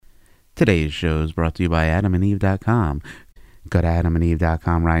Today's show is brought to you by AdamandEve.com. Go to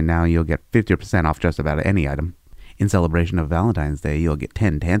AdamandEve.com right now and you'll get 50% off just about any item. In celebration of Valentine's Day, you'll get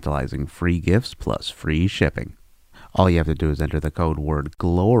 10 tantalizing free gifts plus free shipping. All you have to do is enter the code word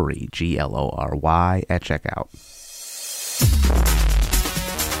GLORY, Glory, at checkout.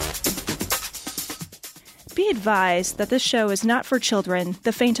 Be advised that this show is not for children,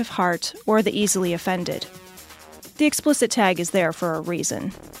 the faint of heart, or the easily offended. The explicit tag is there for a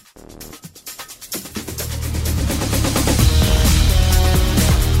reason.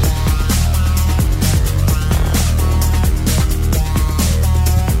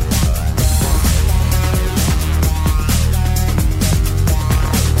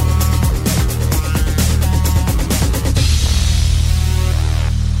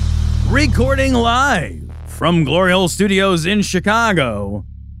 Recording live from Glory Hole Studios in Chicago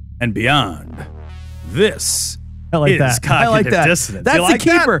and beyond. This is Cognitive Dissonance. That's the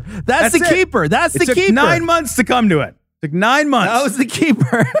keeper. That's the keeper. That's the keeper. It took 9 months to come to it. It took 9 months. That was the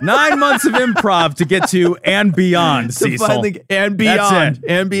keeper. 9 months of improv to get to and beyond, Cecil. And beyond.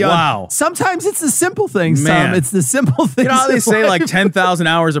 And beyond. Wow. Sometimes it's the simple things, Man. Tom. It's the simple things. You know how they say like 10,000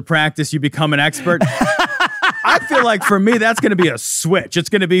 hours of practice, you become an expert? I feel like for me, that's going to be a switch. It's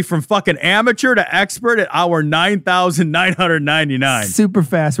going to be from fucking amateur to expert at hour 9,999. Super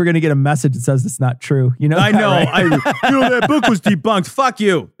fast. We're going to get a message that says it's not true. You know, I know. Right? That book was debunked. Fuck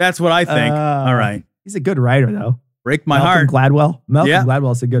you. That's what I think. All right. He's a good writer, though. Break my heart. Malcolm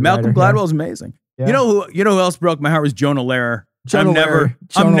Gladwell's a good writer. Malcolm Gladwell's amazing. Yeah. You know who else broke my heart was Jonah Lehrer. I'm never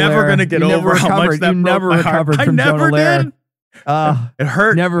going to get over how much that broke my heart. I never did. It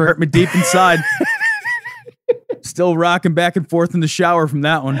hurt. Never hurt me deep inside. Still rocking back and forth in the shower from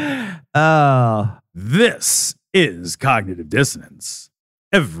that one. This is Cognitive Dissonance.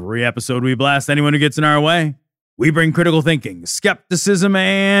 Every episode we blast anyone who gets in our way. We bring critical thinking, skepticism,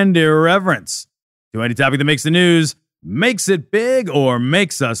 and irreverence to any topic that makes the news, makes it big, or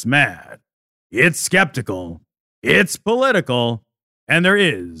makes us mad. It's skeptical, it's political, and there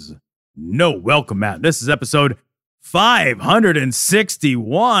is no welcome mat. This is episode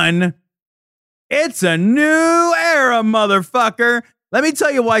 561. It's a new era, motherfucker. Let me tell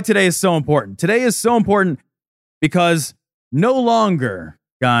you why today is so important. Today is so important because no longer,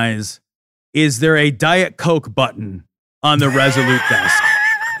 guys, is there a Diet Coke button on the Resolute desk.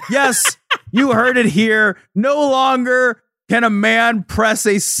 Yes, you heard it here. No longer can a man press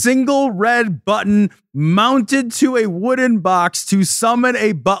a single red button mounted to a wooden box to summon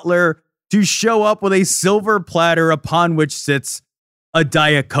a butler to show up with a silver platter upon which sits a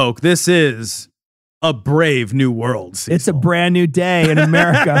Diet Coke. This is a brave new world, Cecil. It's a brand new day in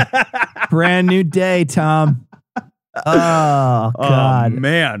America. Brand new day, Tom. Oh, God. Oh,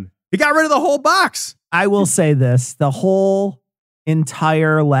 man. He got rid of the whole box. I will say this. The whole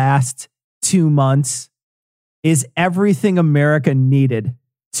entire last 2 months is everything America needed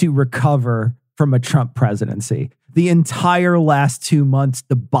to recover from a Trump presidency. The entire last 2 months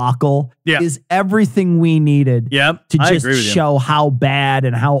debacle is everything we needed to just show how bad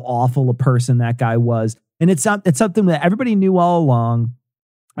and how awful a person that guy was. And it's something that everybody knew all along.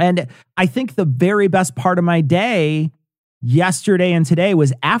 And I think the very best part of my day yesterday and today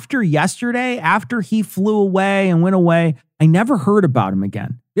was after yesterday, after he flew away and went away, I never heard about him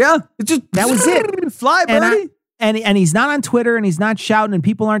again. Yeah. It just that was it. Fly, buddy. And he's not on Twitter and he's not shouting and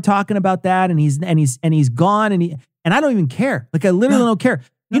people aren't talking about that and he's gone and I don't even care. Like I literally don't care.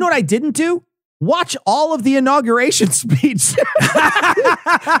 You know what I didn't do? Watch all of the inauguration speech.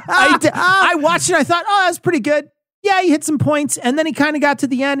 I watched it. I thought, oh, that's pretty good. Yeah, he hit some points and then he kind of got to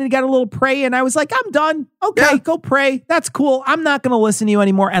the end and he got a little pray and I was like, I'm done. Okay, go pray. That's cool. I'm not going to listen to you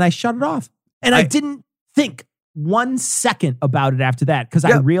anymore. And I shut it off. And I didn't think 1 second about it after that because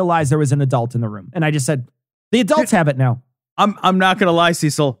I realized there was an adult in the room and I just said, the adults have it now. I'm not going to lie,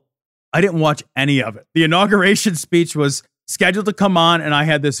 Cecil. I didn't watch any of it. The inauguration speech was scheduled to come on, and I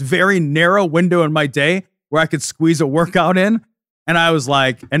had this very narrow window in my day where I could squeeze a workout in. And I was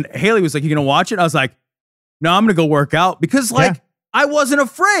like, and Haley was like, you going to watch it? I was like, no, I'm going to go work out because I wasn't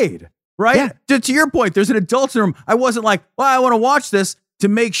afraid, right? Yeah. To your point, there's an adult in the room. I wasn't like, well, I want to watch this to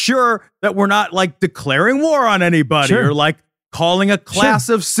make sure that we're not like declaring war on anybody or like calling a class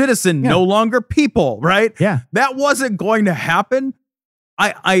of citizen no longer people, right? Yeah. That wasn't going to happen.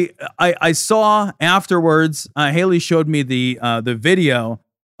 I saw afterwards, Haley showed me the video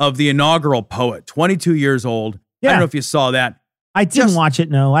of the inaugural poet, 22 years old. I don't know if you saw that. I didn't watch it.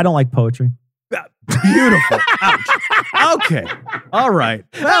 No, I don't like poetry. Beautiful. Ouch. Okay. All right.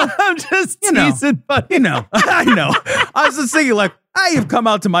 Well, I'm just teasing, but I know. I was just thinking like, you've come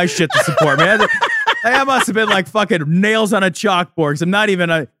out to my shit to support me. That must have been like fucking nails on a chalkboard. I'm not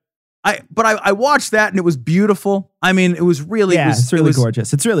even I watched that and it was beautiful. I mean, it was really, it's really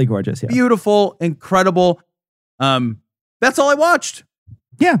gorgeous. It's really gorgeous. Yeah. Beautiful, incredible. That's all I watched.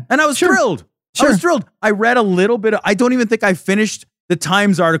 Yeah. And I was thrilled. Sure. I was thrilled. I read a little bit. I don't even think I finished the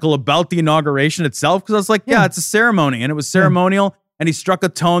Times article about the inauguration itself because I was like, yeah, it's a ceremony and it was ceremonial. And he struck a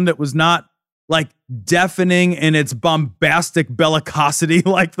tone that was not like deafening in its bombastic bellicosity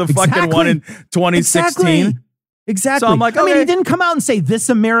like the fucking one in 2016. Exactly. So I'm like, I mean, he didn't come out and say this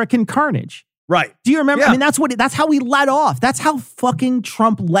American carnage. Right. Do you remember? Yeah. I mean, that's how he led off. That's how fucking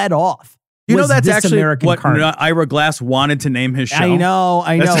Trump led off. You know, that's actually American what carnage. Ira Glass wanted to name his show. I know.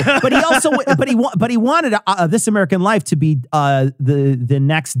 But he also, but he wanted This American Life to be the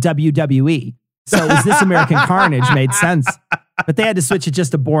next WWE. So it was This American Carnage made sense. But they had to switch it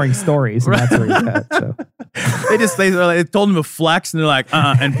just to boring stories, and that's where he's at. So they told him to flex, and they're like,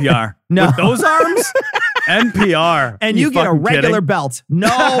 NPR. No. With those arms, NPR. And you get a regular belt.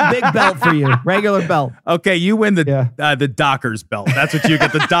 No big belt for you. Regular belt. Okay, you win the Dockers belt. That's what you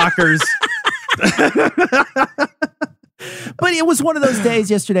get. The Dockers. But it was one of those days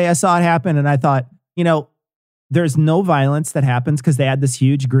yesterday. I saw it happen, and I thought, you know, there's no violence that happens because they had this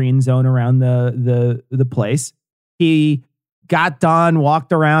huge green zone around the place. He got done,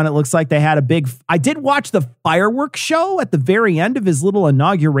 walked around. It looks like they had a big... I did watch the fireworks show at the very end of his little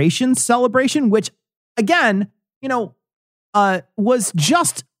inauguration celebration, which, again, you know, was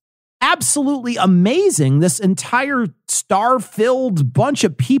just absolutely amazing. This entire star-filled bunch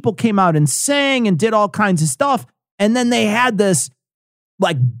of people came out and sang and did all kinds of stuff. And then they had this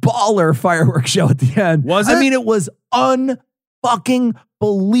like baller fireworks show at the end. Was it? I mean, it was unfucking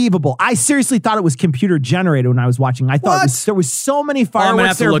believable. I seriously thought it was computer generated when I was watching. I thought there was so many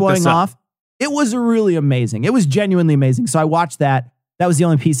fireworks they were blowing off. It was really amazing. It was genuinely amazing. So I watched that. That was the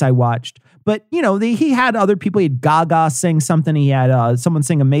only piece I watched. But, you know, he had other people. He had Gaga sing something. He had someone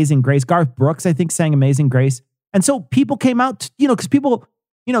sing Amazing Grace. Garth Brooks, I think, sang Amazing Grace. And so people came out, you know, because people...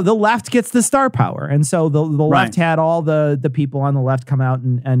 You know, the left gets the star power. And so the left had all the people on the left come out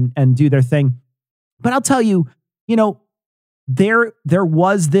and do their thing. But I'll tell you, you know, there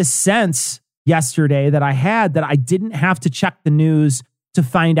was this sense yesterday that I had that I didn't have to check the news to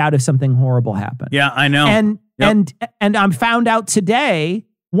find out if something horrible happened. Yeah, I know. And I found out today,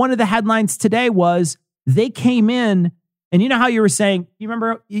 one of the headlines today was they came in, and you know how you were saying, you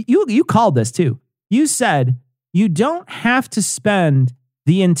remember, you called this too. You said, you don't have to spend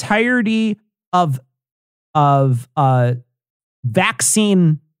the entirety of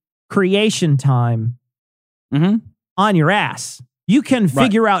vaccine creation time on your ass. You can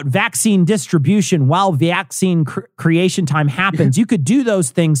figure out vaccine distribution while vaccine creation time happens. You could do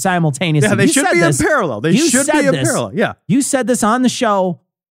those things simultaneously. Yeah, they should be in parallel. They should be in parallel. Yeah. You said this on the show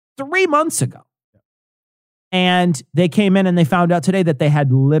 3 months ago. And they came in and they found out today that they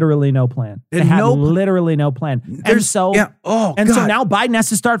had literally no plan. They had literally no plan. So now Biden has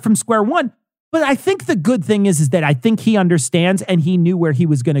to start from square one. But I think the good thing is that I think he understands and he knew where he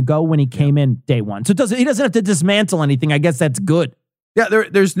was going to go when he came in day one. So he doesn't have to dismantle anything. I guess that's good. Yeah,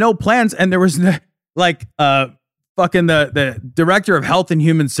 there's no plans. And there was fucking the director of Health and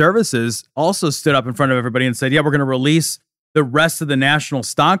Human Services also stood up in front of everybody and said, yeah, we're going to release the rest of the national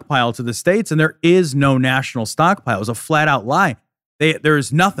stockpile to the states, and there is no national stockpile. It was a flat out lie. There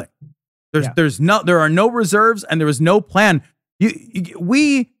is nothing. There are no reserves, and there is no plan.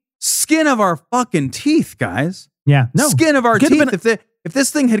 We skin of our fucking teeth, guys. Yeah, no skin of our teeth. If this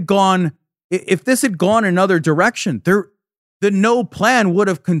thing had gone, if this had gone another direction, the no plan would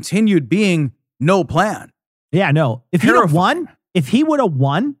have continued being no plan. Yeah, no. If he would have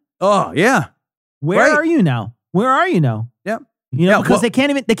won, oh yeah, where are you now? Where are you now? Yeah. You know, because they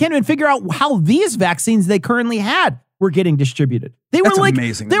can't even figure out how these vaccines they currently had were getting distributed. They were like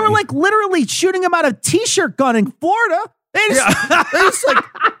amazing. They were like literally shooting them out of t-shirt gun in Florida. They just like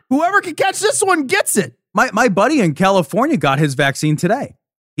whoever can catch this one gets it. My buddy in California got his vaccine today.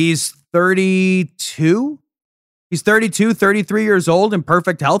 He's 32. He's 32, 33 years old in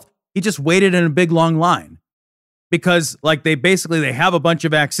perfect health. He just waited in a big long line. Because like they have a bunch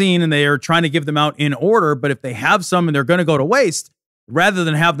of vaccine and they are trying to give them out in order. But if they have some and they're going to go to waste, rather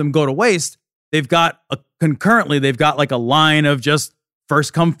than have them go to waste, they've got like a line of just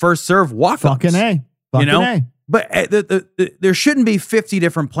first come, first serve walk-ups. Fucking A. A. But there shouldn't be 50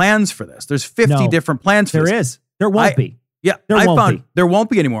 different plans for this. There's 50 different plans for this. There is. There won't be. Yeah. There won't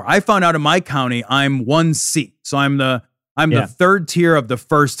be anymore. I found out in my county, I'm 1C. So I'm the third tier of the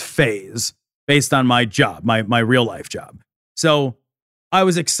first phase. Based on my job, my real life job. So I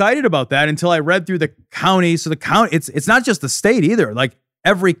was excited about that until I read through the county. So the county, it's not just the state either. Like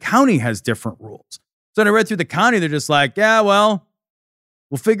every county has different rules. So when I read through the county, they're just like, yeah, well,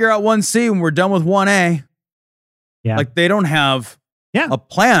 we'll figure out 1C when we're done with 1A. Yeah. Like they don't have Yeah. a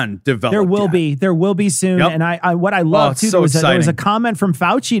plan developed. There will be soon. Yep. And I what I love it's too, so there was a exciting. comment from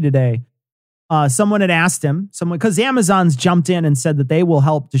Fauci today. Someone had asked him, because Amazon's jumped in and said that they will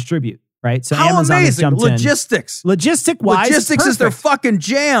help distribute, right? So How Amazon has amazing. jumped in. Logistics. Logistic-wise, Logistics is their fucking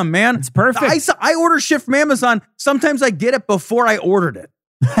jam, man. It's perfect. I order shit from Amazon. Sometimes I get it before I ordered it.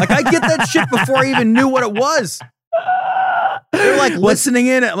 Like I get that shit before I even knew what it was. They're like listening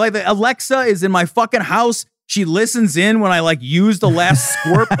in. Like Alexa is in my fucking house. She listens in when I like use the last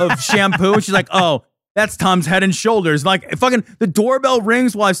squirt of shampoo. And she's like, oh, that's Tom's Head and Shoulders. Like fucking the doorbell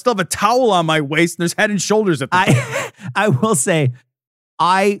rings while I still have a towel on my waist and there's Head and Shoulders at the door. I will say,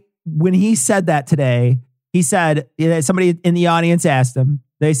 when he said that today, he said, somebody in the audience asked him,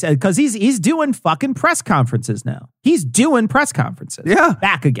 they said, because he's doing fucking press conferences now. He's doing press conferences. Yeah.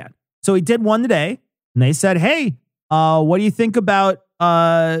 Back again. So he did one today and they said, hey, what do you think about,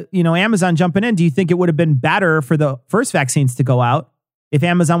 Amazon jumping in? Do you think it would have been better for the first vaccines to go out if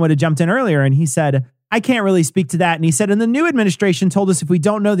Amazon would have jumped in earlier? And he said, I can't really speak to that. And he said, and the new administration told us if we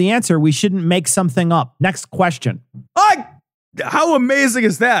don't know the answer, we shouldn't make something up. Next question. How amazing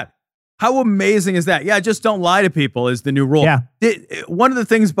is that? How amazing is that? Yeah, just don't lie to people is the new rule. Yeah. One of the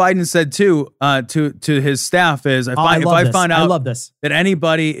things Biden said too to his staff is if I find I out love this. that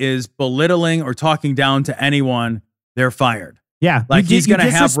anybody is belittling or talking down to anyone, they're fired. Yeah, like he's going to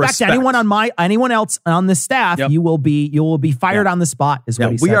have disrespect respect. anyone else on the staff. Yep. You will be fired on the spot. Is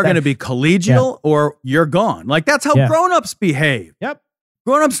what he said. We are going to be collegial or you're gone. Like that's how grown-ups behave. Yep.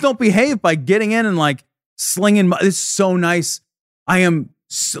 Grown-ups don't behave by getting in and like slinging. It's so nice. I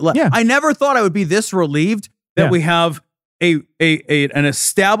never thought I would be this relieved that we have an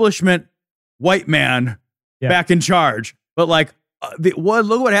establishment white man back in charge. But like,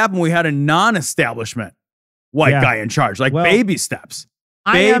 look what happened. We had a non-establishment white guy in charge. Like baby steps,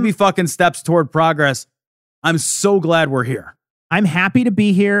 fucking steps toward progress. I'm so glad we're here. I'm happy to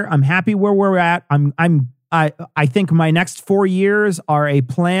be here. I'm happy where we're at. I think my next 4 years are a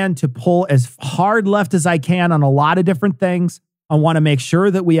plan to pull as hard left as I can on a lot of different things. I want to make sure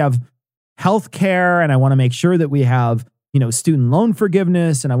that we have health care, and I want to make sure that we have, student loan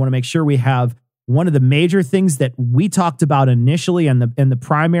forgiveness, and I want to make sure we have one of the major things that we talked about initially in the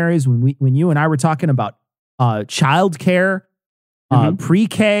primaries when you and I were talking about childcare,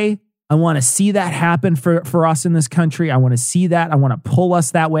 pre-K. I want to see that happen for us in this country. I want to see that. I want to pull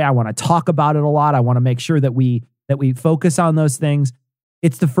us that way. I want to talk about it a lot. I want to make sure that we focus on those things.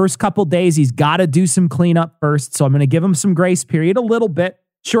 It's the first couple days. He's got to do some cleanup first. So I'm going to give him some grace period, a little bit,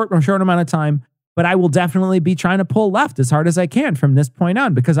 short amount of time. But I will definitely be trying to pull left as hard as I can from this point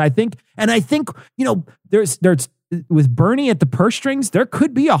on, because I think, there's with Bernie at the purse strings, there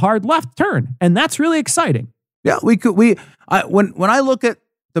could be a hard left turn, and that's really exciting. Yeah, when I look at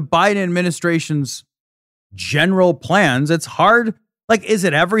the Biden administration's general plans, it's hard. Like, is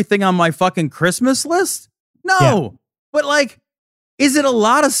it everything on my fucking Christmas list? No, but like, is it a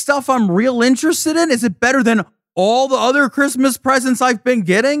lot of stuff I'm real interested in? Is it better than all the other Christmas presents I've been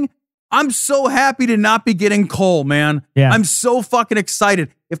getting? I'm so happy to not be getting coal, man. Yeah. I'm so fucking excited.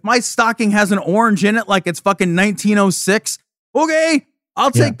 If my stocking has an orange in it like it's fucking 1906, okay,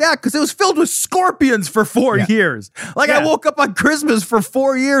 I'll take that because it was filled with scorpions for 4 years. Like I woke up on Christmas for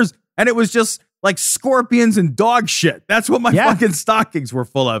 4 years and it was just like scorpions and dog shit. That's what my fucking stockings were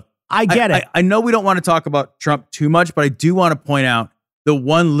full of. I get it. I know we don't want to talk about Trump too much, but I do want to point out the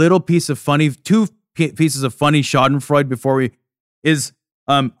one little piece of two pieces of funny schadenfreude before we is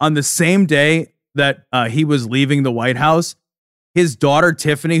on the same day that he was leaving the White House, his daughter,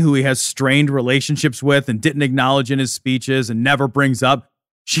 Tiffany, who he has strained relationships with and didn't acknowledge in his speeches and never brings up,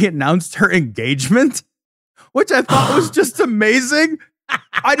 she announced her engagement, which I thought was just amazing.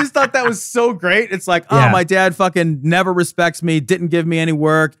 I just thought that was so great. It's like, my dad fucking never respects me, didn't give me any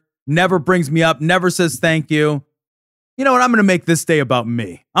work, never brings me up, never says thank you. You know what? I'm going to make this day about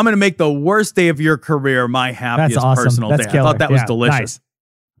me. I'm going to make the worst day of your career my happiest personal day. Killer. I thought that was delicious. Nice.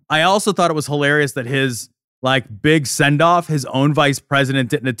 I also thought it was hilarious that his like big send-off, his own vice president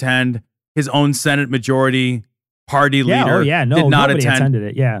didn't attend, his own Senate majority party leader did not attend. Attended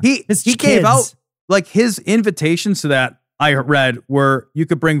it. Yeah. He gave out like his invitations to that, I read, were you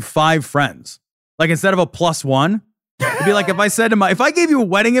could bring 5 friends. Like instead of a +1, it'd be like if I said to if I gave you a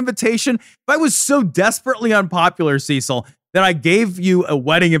wedding invitation, if I was so desperately unpopular, Cecil, that I gave you a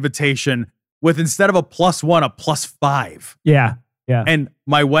wedding invitation with instead of a +1, a +5. Yeah. Yeah. And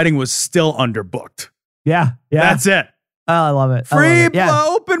my wedding was still underbooked. Yeah. Yeah. That's it. Oh, I love it. Free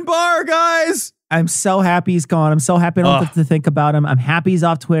open bar, guys. I'm so happy he's gone. I'm so happy I don't have to think about him. I'm happy he's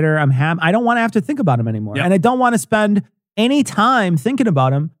off Twitter. I don't want to have to think about him anymore. Yep. And I don't want to spend any time thinking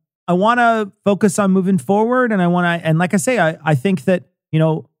about him, I want to focus on moving forward. And and like I say, I think that,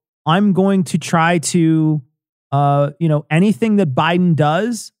 I'm going to try to, anything that Biden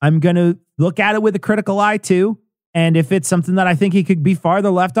does, I'm going to look at it with a critical eye too. And if it's something that I think he could be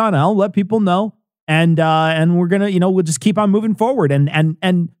farther left on, I'll let people know. And we're going to, we'll just keep on moving forward.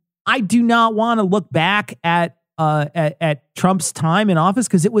 And I do not want to look back at Trump's time in office,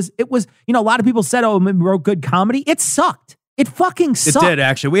 because it was, a lot of people said, oh, he wrote good comedy. It sucked. It fucking sucked. It did,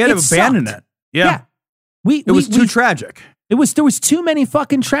 actually. We had to abandon it. Yeah. It was too tragic. There was too many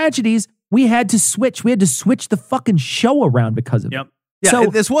fucking tragedies. We had to switch the fucking show around because of it. Yeah, so,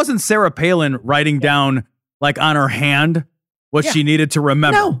 this wasn't Sarah Palin writing down, like, on her hand what she needed to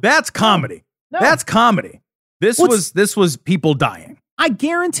remember. No. That's comedy. No. That's comedy. This was people dying. I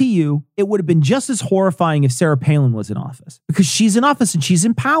guarantee you it would have been just as horrifying if Sarah Palin was in office, because she's in office and she's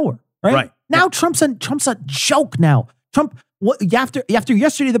in power, right? Now Trump's a joke now. Trump, after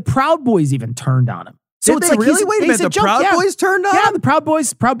yesterday, the Proud Boys even turned on him. So Did it's they like really? Wait a minute, the Proud Boys turned on him? Yeah, the Proud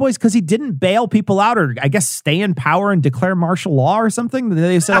Boys, because he didn't bail people out, or I guess stay in power and declare martial law or something.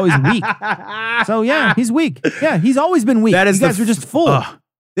 They said, oh, he's weak. So yeah, he's weak. Yeah, he's always been weak. You guys were just fooled.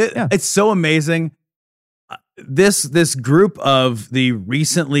 It's so amazing. This group of the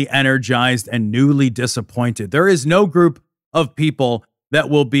recently energized and newly disappointed, there is no group of people that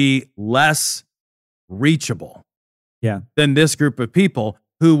will be less reachable than this group of people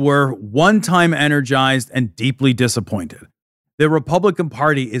who were one-time energized and deeply disappointed. The Republican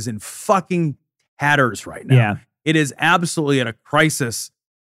Party is in fucking tatters right now. Yeah. It is absolutely at a crisis.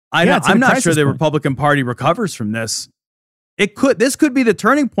 I'm not sure the Republican Party recovers from this. This could be the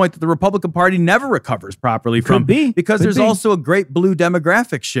turning point that the Republican Party never recovers properly from. Because there's also a great blue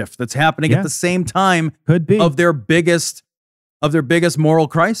demographic shift that's happening at the same time of their biggest moral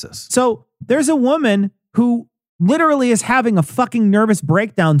crisis. So there's a woman who literally is having a fucking nervous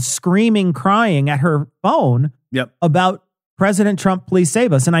breakdown, screaming, crying at her phone about President Trump, please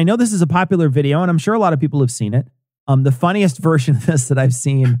save us. And I know this is a popular video, and I'm sure a lot of people have seen it. The funniest version of this that I've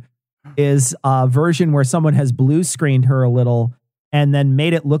seen is a version where someone has blue screened her a little and then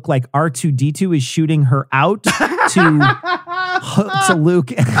made it look like R2-D2 is shooting her out to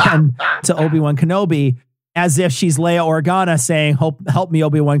Luke and to Obi-Wan Kenobi, as if she's Leia Organa saying, help me,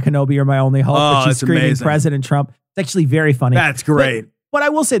 Obi-Wan Kenobi, you're my only hope. But she's screaming amazing. President Trump. It's actually very funny. That's great. But I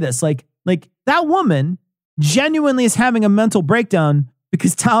will say this, like that woman genuinely is having a mental breakdown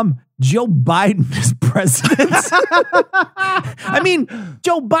because Joe Biden is president. I mean,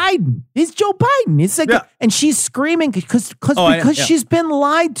 Joe Biden. He's Joe Biden. It's like, and she's screaming because she's been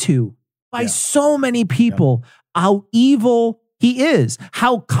lied to by so many people. How evil he is,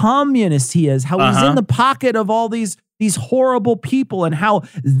 how communist he is, how he's in the pocket of all these horrible people, and how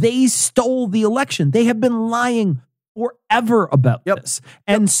they stole the election. They have been lying forever about this.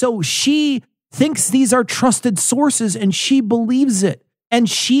 And so she thinks these are trusted sources, and she believes it. And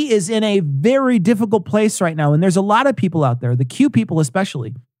she is in a very difficult place right now. And there's a lot of people out there, the Q people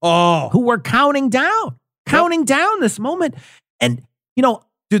especially, who are counting down this moment. And,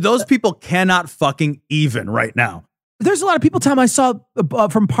 dude, those people cannot fucking even right now. There's a lot of people, Tom, I saw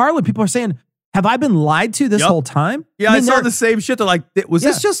from Parler, people are saying, have I been lied to this whole time? Yeah, I saw the same shit. They're like, was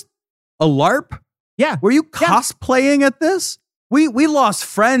this just a LARP? Yeah. Were you cosplaying at this? We lost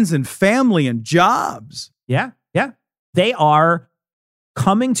friends and family and jobs. Yeah. They are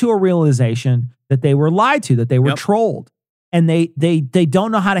coming to a realization that they were lied to, that they were trolled, and they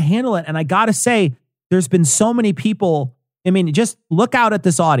don't know how to handle it. And I got to say, there's been so many people. I mean, just look out at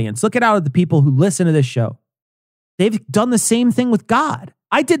this audience. Look out at the people who listen to this show. They've done the same thing with God.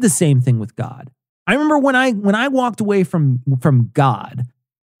 I did the same thing with God. I remember when I walked away from God,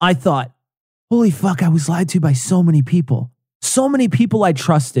 I thought, holy fuck, I was lied to by so many people. So many people I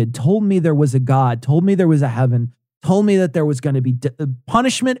trusted told me there was a God, told me there was a heaven, told me that there was going to be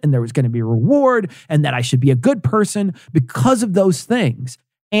punishment and there was going to be reward, and that I should be a good person because of those things.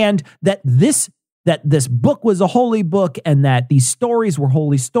 And that this book was a holy book, and that these stories were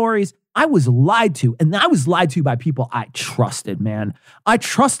holy stories. I was lied to, and I was lied to by people I trusted, man. I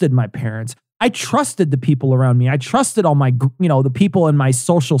trusted my parents. I trusted the people around me. I trusted all my, the people in my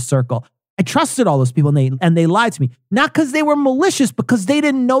social circle. I trusted all those people, and they lied to me. Not because they were malicious, because they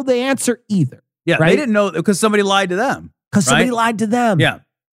didn't know the answer either. Yeah, right? They didn't know because somebody lied to them. Because somebody lied to them. Yeah,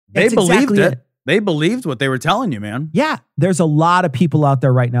 they believed it. They believed what they were telling you, man. Yeah, there's a lot of people out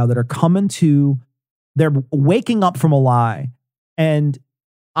there right now that are they're waking up from a lie. And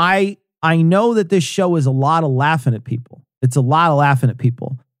I know that this show is a lot of laughing at people. It's a lot of laughing at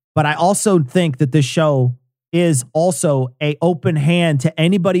people. But I also think that this show is also an open hand to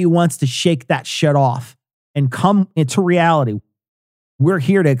anybody who wants to shake that shit off and come into reality, we're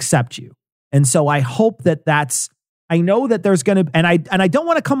here to accept you. And so I hope I know that there's going to, and I don't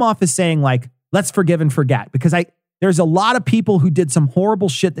want to come off as saying like, let's forgive and forget, because there's a lot of people who did some horrible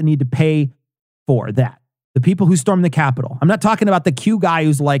shit that need to pay for that. The people who stormed the Capitol. I'm not talking about the Q guy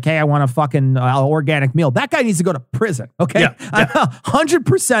who's like, hey, I want a fucking organic meal. That guy needs to go to prison. Okay. Yeah. I'm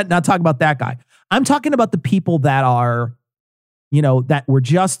 100% not talking about that guy. I'm talking about the people that are, that were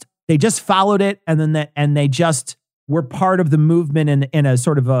they just followed it. And they just were part of the movement in a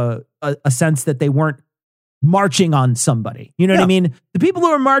sort of a sense that they weren't marching on somebody. You know what I mean? The people who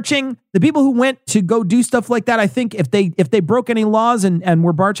are marching, the people who went to go do stuff like that, I think if they broke any laws and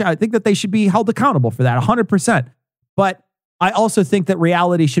were marching, I think that they should be held accountable for that 100%. But I also think that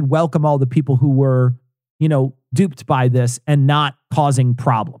reality should welcome all the people who were, duped by this and not causing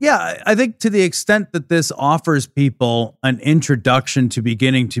problems. Yeah, I think to the extent that this offers people an introduction to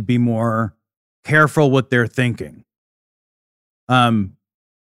beginning to be more careful with their thinking. Man,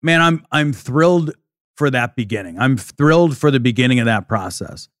 I'm thrilled for that beginning. I'm thrilled for the beginning of that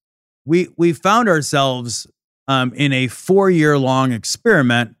process. We found ourselves in a 4-year-long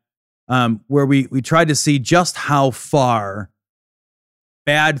experiment where we tried to see just how far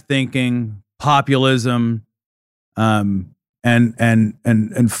bad thinking, populism, and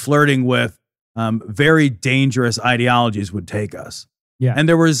flirting with very dangerous ideologies would take us. Yeah, and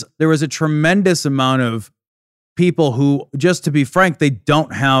there was a tremendous amount of people who, just to be frank, they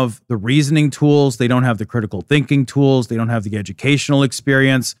don't have the reasoning tools. They don't have the critical thinking tools. They don't have the educational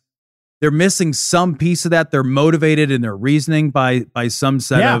experience. They're missing some piece of that. They're motivated in their reasoning by some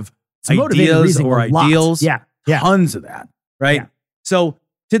set of ideas or ideals. Yeah. Tons of that, right? Yeah. So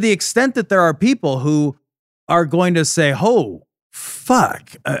to the extent that there are people who are going to say, oh,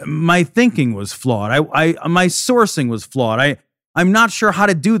 fuck, my thinking was flawed. My sourcing was flawed. I'm not sure how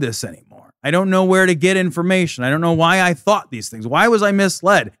to do this anymore. I don't know where to get information. I don't know why I thought these things. Why was I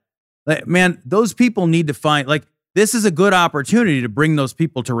misled? Man, those people need to find, this is a good opportunity to bring those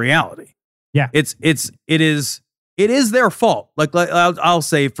people to reality. Yeah. It is their fault. I'll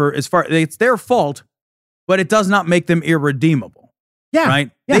say it's their fault, but it does not make them irredeemable. Yeah.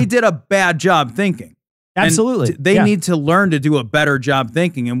 Right. Yeah. They did a bad job thinking. Absolutely. And they need to learn to do a better job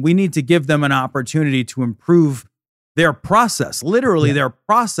thinking, and we need to give them an opportunity to improve their process, literally their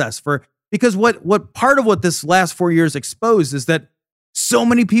process because what part of what this last 4 years exposed is that so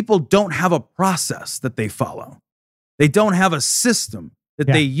many people don't have a process that they follow. They don't have a system that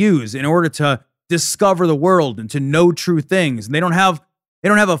they use in order to discover the world and to know true things. And they don't have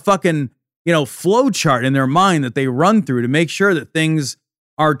a fucking, flow chart in their mind that they run through to make sure that things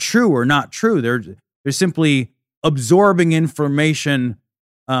are true or not true. They're simply absorbing information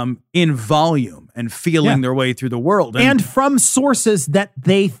in volume and feeling their way through the world. And from sources that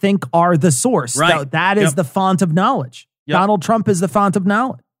they think are the source. Right. That is the font of knowledge. Yep. Donald Trump is the font of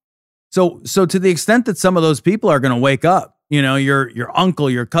knowledge. So to the extent that some of those people are going to wake up, your uncle,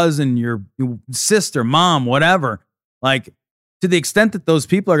 your cousin, your sister, mom, whatever, to the extent that those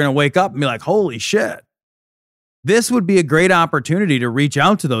people are going to wake up and be like, holy shit, this would be a great opportunity to reach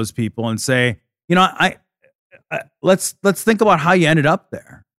out to those people and say, let's think about how you ended up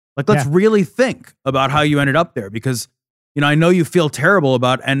there. Let's really think about how you ended up there, because, I know you feel terrible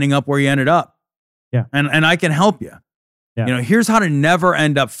about ending up where you ended up. Yeah. And I can help you. Yeah. Here's how to never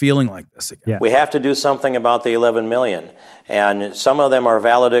end up feeling like this again. Yeah. We have to do something about the 11 million. And some of them are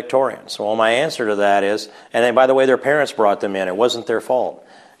valedictorians. Well, my answer to that is, and then, by the way, their parents brought them in. It wasn't their fault.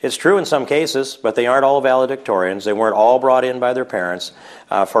 It's true in some cases, but they aren't all valedictorians. They weren't all brought in by their parents.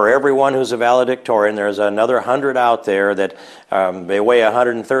 For everyone who's a valedictorian, there's another 100 out there that they weigh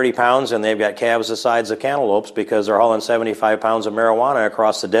 130 pounds and they've got calves the size of cantaloupes because they're hauling 75 pounds of marijuana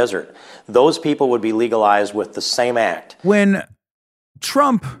across the desert. Those people would be legalized with the same act. When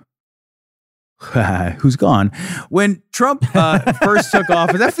Trump... who's gone? When Trump first took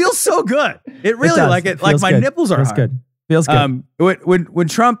office, that feels so good. It really my nipples are hard. Good. Feels good. When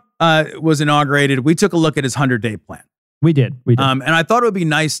Trump was inaugurated, we took a look at his 100-day plan. We did. And I thought it would be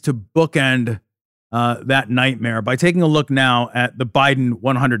nice to bookend that nightmare by taking a look now at the Biden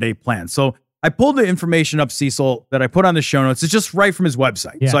 100-day plan. So I pulled the information up, Cecil, that I put on the show notes. It's just right from his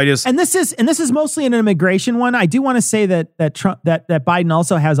website. Yeah. So and this is mostly an immigration one. I do want to say that Trump that Biden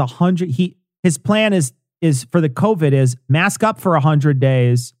also has 100. His plan is for the COVID is mask up for 100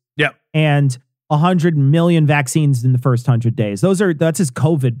 days. Yep. And 100 million vaccines in the first 100 days. That's his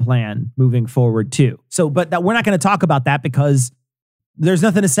COVID plan moving forward too. So, but we're not going to talk about that because there's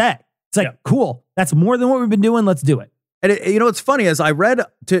nothing to say. It's cool. That's more than what we've been doing. Let's do it. And it's funny, as I read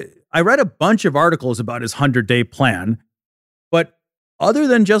a bunch of articles about his 100-day plan, but other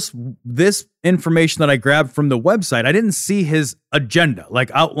than just this information that I grabbed from the website, I didn't see his agenda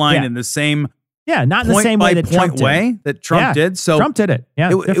like outlined in the same not in the same way that Trump did. So Trump did it.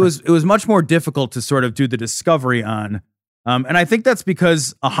 Yeah, it was much more difficult to sort of do the discovery on. And I think that's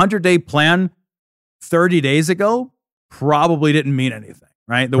because a 100-day plan 30 days ago probably didn't mean anything,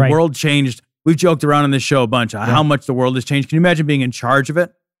 right? The world changed. We've joked around on this show a bunch of how much the world has changed. Can you imagine being in charge of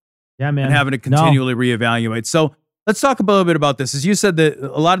it? Yeah, man. And having to continually reevaluate. So let's talk a little bit about this. As you said, that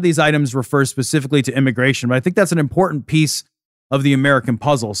a lot of these items refer specifically to immigration, but I think that's an important piece of the American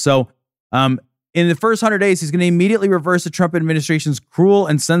puzzle. So in the first 100 days, he's going to immediately reverse the Trump administration's cruel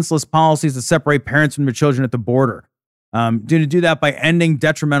and senseless policies to separate parents from their children at the border. Going to do that by ending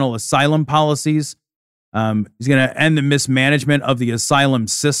detrimental asylum policies. He's going to end the mismanagement of the asylum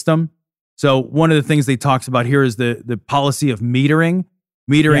system. So one of the things they talks about here is the policy of metering.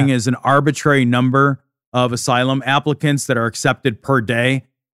 Metering is an arbitrary number of asylum applicants that are accepted per day.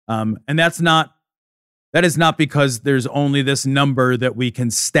 And that is not because there's only this number that we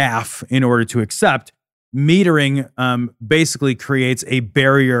can staff in order to accept. Metering basically creates a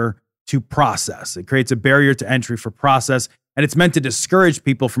barrier to process. It creates a barrier to entry for process, and it's meant to discourage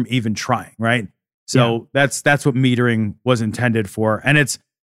people from even trying, right? So that's what metering was intended for, and it's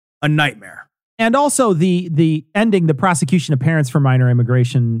a nightmare. And also the ending the prosecution of parents for minor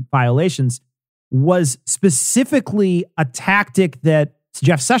immigration violations was specifically a tactic that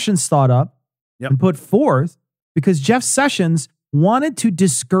Jeff Sessions thought up and put forth because Jeff Sessions wanted to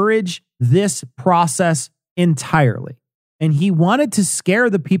discourage this process entirely. And he wanted to scare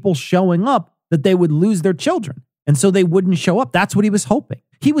the people showing up that they would lose their children. And so they wouldn't show up. That's what he was hoping.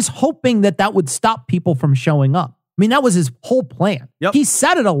 He was hoping that would stop people from showing up. I mean, that was his whole plan. He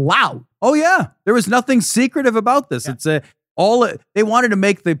said it aloud. Oh, yeah. There was nothing secretive about this. It's they wanted to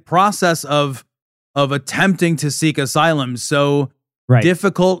make the process of attempting to seek asylum so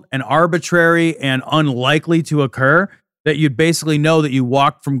difficult and arbitrary and unlikely to occur that you'd basically know that you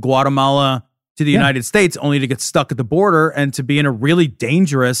walked from Guatemala to the United States only to get stuck at the border and to be in a really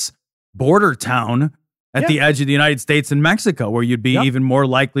dangerous border town at the edge of the United States and Mexico, where you'd be even more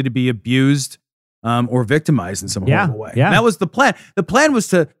likely to be abused or victimized in some horrible way. And that was the plan. The plan was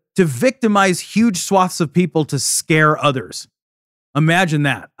to victimize huge swaths of people to scare others. Imagine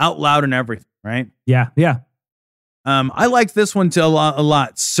that out loud and everything, right? Yeah. I like this one a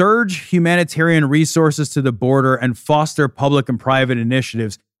lot. Surge humanitarian resources to the border and foster public and private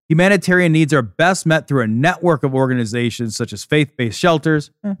initiatives. Humanitarian needs are best met through a network of organizations such as faith-based shelters,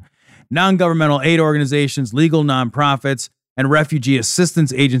 non-governmental aid organizations, legal nonprofits, and refugee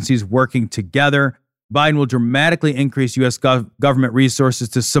assistance agencies working together. Biden will dramatically increase U.S. government resources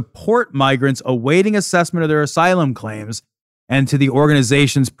to support migrants awaiting assessment of their asylum claims and to the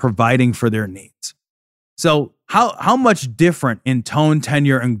organizations providing for their needs. So how much different in tone,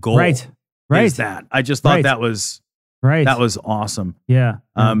 tenure, and goal is that? I just thought that was awesome. Yeah.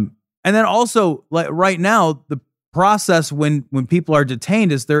 And then also, like right now, the process when people are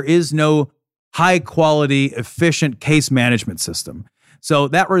detained is there is no high quality, efficient case management system. So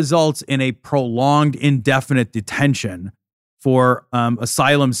that results in a prolonged, indefinite detention for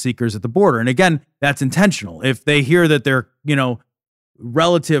asylum seekers at the border. And again, that's intentional. If they hear that their,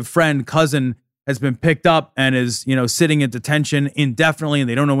 relative, friend, cousin has been picked up and is, sitting in detention indefinitely and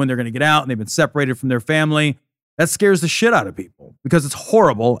they don't know when they're going to get out and they've been separated from their family, that scares the shit out of people because it's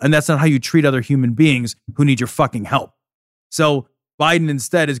horrible. And that's not how you treat other human beings who need your fucking help. So Biden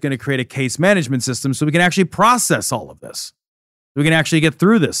instead is going to create a case management system so we can actually process all of this. We can actually get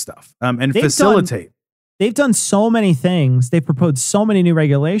through this stuff and facilitate. They've done so many things. They've proposed so many new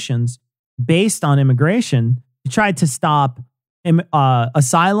regulations based on immigration. They tried to stop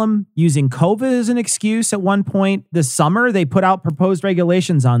asylum using COVID as an excuse at one point this summer. They put out proposed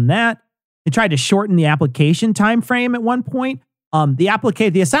regulations on that. They tried to shorten the application time frame at one point.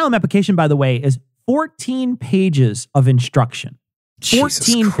 The asylum application, by the way, is 14 pages of instruction.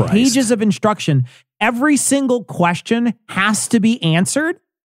 14 pages of instruction. Every single question has to be answered.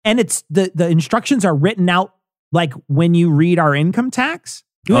 And it's the instructions are written out like when you read our income tax.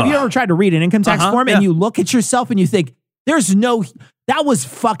 Have you ever tried to read an income tax form and you look at yourself and you think, that was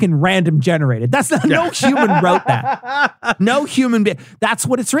fucking random generated. That's not, no human wrote that. No human being. That's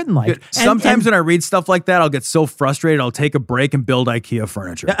what it's written like. Sometimes when I read stuff like that, I'll get so frustrated. I'll take a break and build IKEA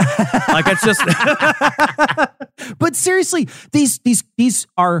furniture. Like it's just. But seriously, these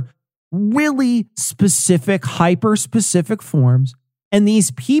are really specific, hyper specific forms. And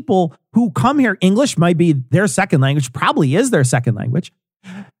these people who come here, English might be their second language, probably is their second language.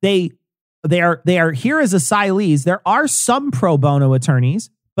 They are here as asylees. There are some pro bono attorneys,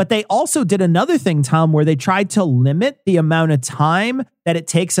 But they also did another thing, Tom, where they tried to limit the amount of time that it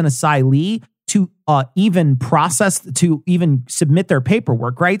takes an asylee to even submit their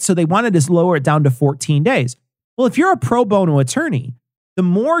paperwork, right? So they wanted to lower it down to 14 days. Well, if you're a pro bono attorney, the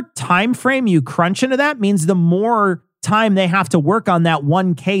more time frame you crunch into that means the more time they have to work on that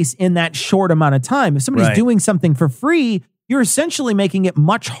one case in that short amount of time. If somebody's doing something for free, you're essentially making it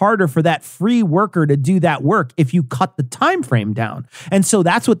much harder for that free worker to do that work if you cut the time frame down. And so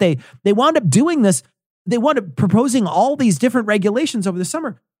that's what they wound up doing this. They wound up proposing all these different regulations over the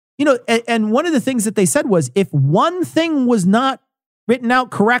summer. You know, and one of the things that they said was if one thing was not written out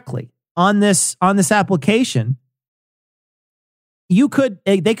correctly on this application, they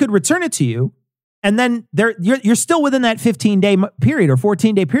could return it to you, and then you're still within that 15-day period or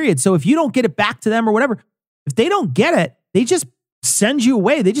 14-day period. So if you don't get it back to them or whatever, if they don't get it, they just send you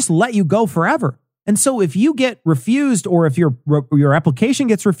away. They just let you go forever. And so if you get refused, or if your application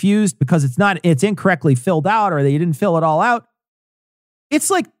gets refused because it's incorrectly filled out, or they didn't fill it all out, it's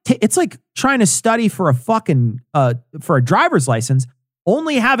like trying to study for a driver's license,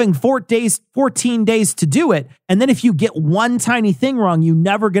 only having 14 days to do it. And then if you get one tiny thing wrong, you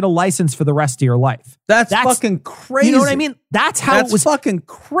never get a license for the rest of your life. That's fucking crazy. You know what I mean? That's how it was. Fucking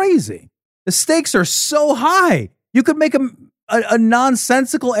crazy. The stakes are so high. You could make a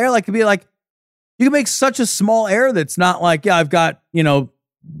nonsensical error. Like, you could make such a small error that's not like, I've got,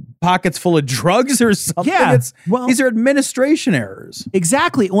 pockets full of drugs or something. Yeah, these are administration errors.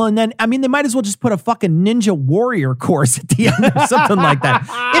 Exactly. Well, and then, they might as well just put a fucking Ninja Warrior course at the end or something like that.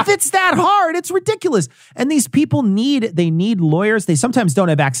 If it's that hard, it's ridiculous. And these people need lawyers. They sometimes don't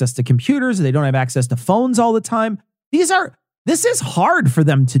have access to computers. They don't have access to phones all the time. This is hard for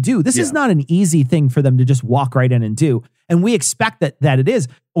them to do. This is not an easy thing for them to just walk right in and do. And we expect that it is,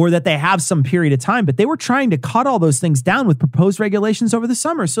 or that they have some period of time, but they were trying to cut all those things down with proposed regulations over the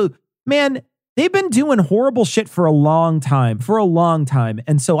summer. So, man, they've been doing horrible shit for a long time.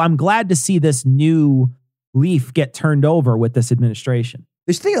 And so I'm glad to see this new leaf get turned over with this administration.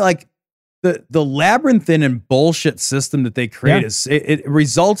 This thing, like the labyrinthine and bullshit system that they create it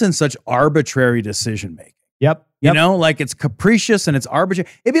results in such arbitrary decision making. Yep. You know, like it's capricious and it's arbitrary.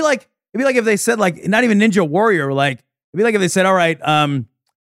 It'd be like if they said, like, not even Ninja Warrior, like it'd be like if they said, all right,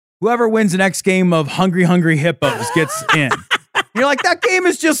 whoever wins the next game of Hungry Hungry Hippos gets in. You're like, that game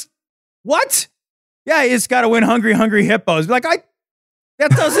is just what? Yeah, it's got to win Hungry Hungry Hippos. Like,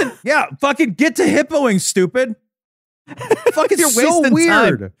 that doesn't. Yeah, fucking get to hippoing, stupid. Fucking You're so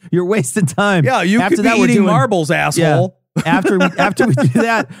weird. Time. You're wasting time. Yeah, you could be eating marbles, asshole. Yeah. After we do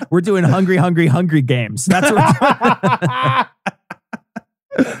that, we're doing Hungry Hungry Hungry games. That's what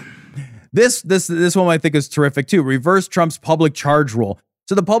we're doing. This one I think is terrific too. Reverse Trump's public charge rule.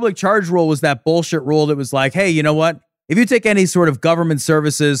 So the public charge rule was that bullshit rule that was like, hey, you know what? If you take any sort of government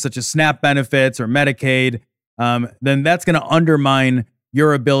services such as SNAP benefits or Medicaid, then that's going to undermine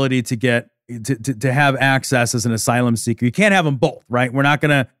your ability to get to have access as an asylum seeker. You can't have them both, right? We're not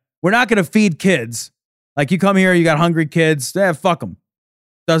gonna feed kids. Like, you come here, you got hungry kids. Fuck them.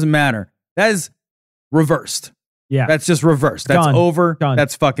 Doesn't matter. That is reversed. Yeah, that's just reversed. That's over. Gone.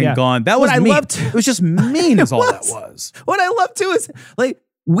 That's fucking gone. That was mean. It was just mean, is all that was. What I love too is, like,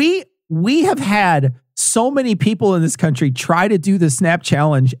 we have had so many people in this country try to do the SNAP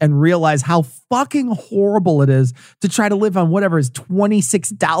challenge and realize how fucking horrible it is to try to live on whatever is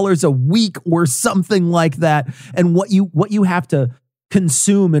 $26 a week or something like that, and what you have to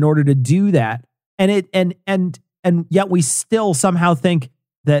consume in order to do that. And yet we still somehow think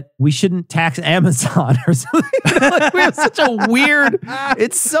that we shouldn't tax Amazon or something. Like, we have such a weird,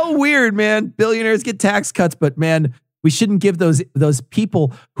 it's so weird, man. Billionaires get tax cuts, but man, we shouldn't give those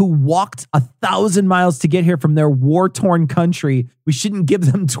people who walked 1,000 miles to get here from their war-torn country, we shouldn't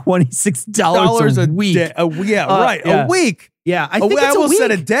give them $26 a week. A week. Yeah, I almost said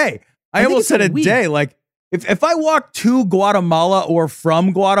a day. I almost said a day. Like, if I walk to Guatemala or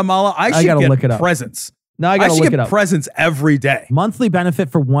from Guatemala, I should get presents. No, I gotta look it up. Presents every day. Monthly benefit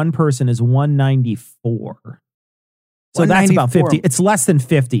for one person is $194. So that's about 50. It's less than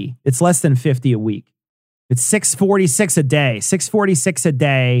 50. It's less than 50 a week. It's $646 a day. $646 a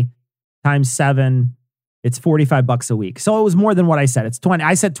day times 7. It's $45 a week. So it was more than what I said. It's 20.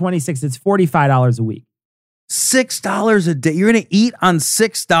 I said 26. It's $45 a week. $6 a day. You're going to eat on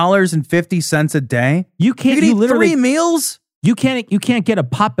 $6.50 a day? You can't eat literally 3 meals? You can't get a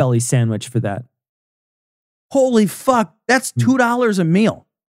Potbelly sandwich for that. Holy fuck. That's $2 a meal.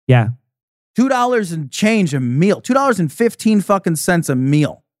 Yeah. $2 and change a meal. $2.15 fucking cents a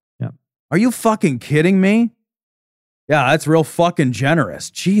meal. Yeah. Are you fucking kidding me? Yeah, that's real fucking generous.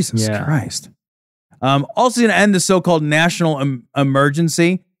 Jesus Christ. Also going to end the so-called national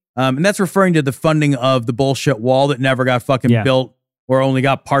emergency. And that's referring to the funding of the bullshit wall that never got fucking built, or only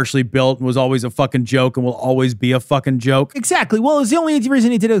got partially built and was always a fucking joke and will always be a fucking joke. Exactly. Well, it was the only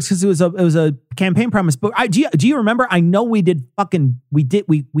reason he did it because it was a campaign promise. But do you remember? I know we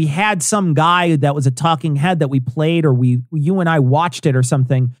had some guy that was a talking head that we played, or you and I watched it or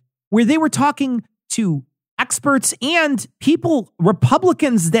something, where they were talking to experts and people,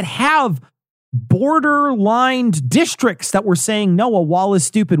 Republicans that have borderline districts, that were saying, no, a wall is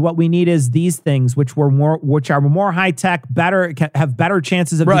stupid. What we need is these things, which are more high tech, better, have better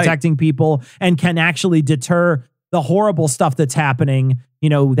chances of detecting people, and can actually deter the horrible stuff that's happening,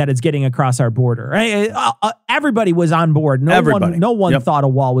 that is getting across our border. Everybody was on board. No one thought a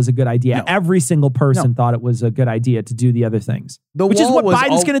wall was a good idea. No. Every single person thought it was a good idea to do the other things, which is what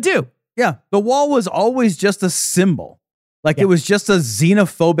Biden's going to do. Yeah. The wall was always just a symbol. It was just a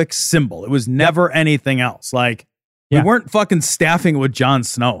xenophobic symbol. It was never anything else. We weren't fucking staffing it with Jon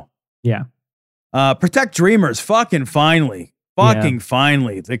Snow. Yeah. Protect dreamers. Fucking finally.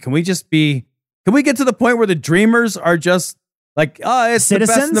 Finally. Can we get to the point where the dreamers are just it's citizens? The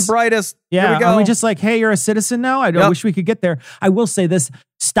best and the brightest. Yeah. Here we go. Are we just hey, you're a citizen now? I wish we could get there. I will say this.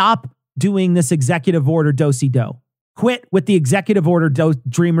 Stop doing this executive order do-si-do. Quit with the executive order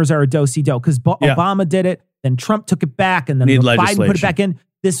dreamers are a do-si-do, because Obama did it. Then Trump took it back, and then Biden put it back in.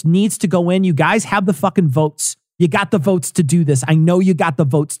 This needs to go in. You guys have the fucking votes. You got the votes to do this. I know you got the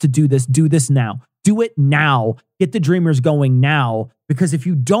votes to do this. Do this now. Do it now. Get the dreamers going now, because if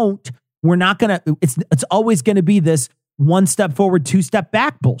you don't, we're not going to, it's always going to be this one step forward, two step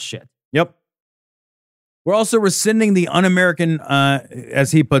back bullshit. Yep. We're also rescinding the un-American,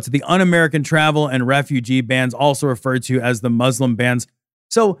 as he puts it, the un-American travel and refugee bans, also referred to as the Muslim bans.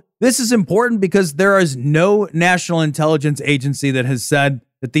 So this is important because there is no national intelligence agency that has said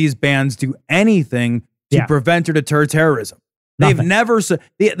that these bans do anything to prevent or deter terrorism. They've never.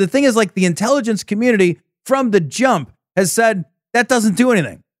 The thing is, the intelligence community from the jump has said that doesn't do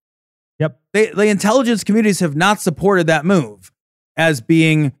anything. Yep. The intelligence communities have not supported that move as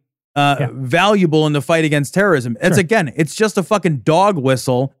being valuable in the fight against terrorism. It's just a fucking dog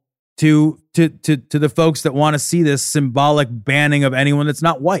whistle to the folks that want to see this symbolic banning of anyone that's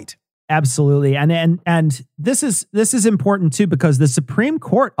not white. Absolutely. And this is important too, because the Supreme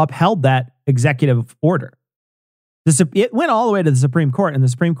Court upheld that executive order. It went all the way to the Supreme Court, and the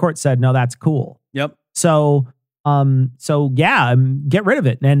Supreme Court said, no, that's cool. Yep. So get rid of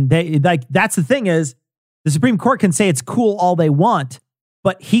it. And that's the thing is, the Supreme Court can say it's cool all they want,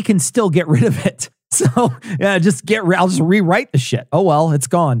 but he can still get rid of it. So I'll just rewrite the shit. Oh, well, it's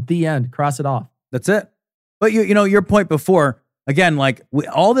gone. The end. Cross it off. That's it. But your point before, again,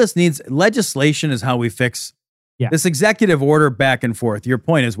 all this needs legislation is how we fix this executive order back and forth. Your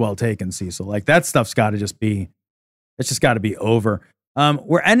point is well taken, Cecil. That stuff's got to just be, it's just got to be over.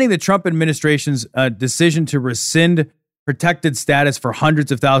 We're ending the Trump administration's decision to rescind protected status for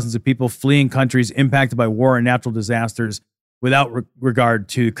hundreds of thousands of people fleeing countries impacted by war and natural disasters without regard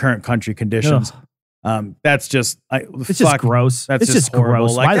to current country conditions. Ugh. That's just, just gross. That's just horrible.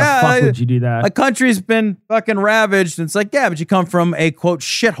 Gross. Why the fuck would you do that? A country's been fucking ravaged. And it's but you come from a quote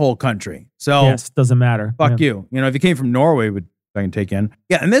shithole country. So yes, doesn't matter. Fuck you. If you came from Norway, I can take in.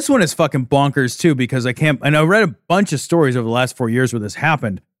 Yeah. And this one is fucking bonkers too, because I read a bunch of stories over the last 4 years where this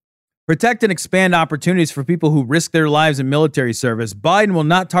happened. Protect and expand opportunities for people who risk their lives in military service. Biden will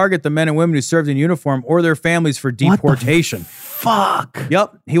not target the men and women who served in uniform or their families for deportation. Fuck.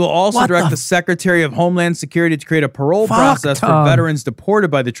 Yep. He will also direct the Secretary of Homeland Security to create a parole process for veterans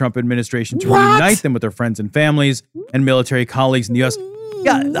deported by the Trump administration to reunite them with their friends and families and military colleagues in the U.S.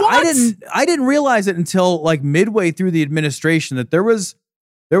 Yeah, I didn't realize it until midway through the administration that there was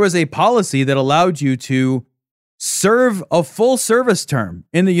a policy that allowed you to serve a full service term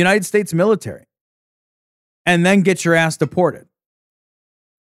in the United States military and then get your ass deported.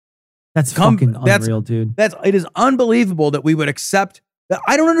 That's fucking unreal, dude. It is unbelievable that we would accept that.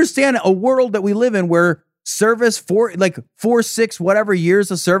 I don't understand a world that we live in where service for 6 whatever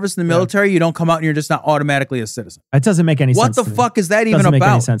years of service in the military, you don't come out and you're just not automatically a citizen. It doesn't make any sense. What the fuck is that even about? Doesn't make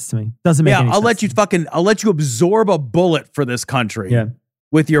any sense to me. Doesn't make any sense. I'll let you absorb a bullet for this country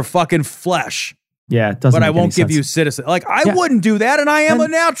with your fucking flesh. Yeah, it doesn't. But I won't give you citizen. I wouldn't do that, and I am a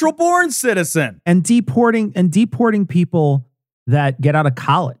natural born citizen. And deporting people that get out of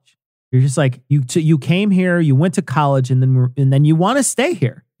college. You're just you came here, you went to college, and then you want to stay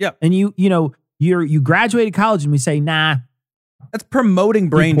here. Yeah. And you graduated college, and we say, nah. That's promoting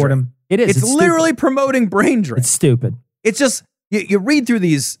brain drain. It is. It's literally promoting brain drain. It's stupid. It's just you read through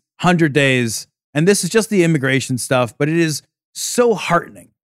these 100 days, and this is just the immigration stuff, but it is so heartening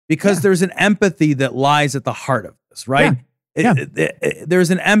because there's an empathy that lies at the heart of this, right? There's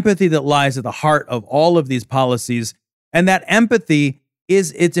an empathy that lies at the heart of all of these policies. And that empathy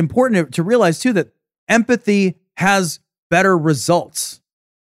it's important to realize too, that empathy has better results.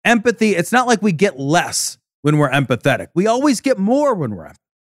 Empathy, it's not like we get less when we're empathetic. We always get more when we're empathetic.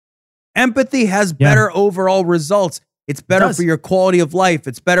 Empathy has better overall results. It's better for your quality of life.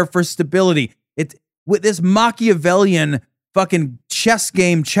 It's better for stability. It's with this Machiavellian fucking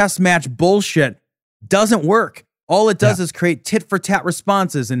chess match bullshit doesn't work. All it does is create tit for tat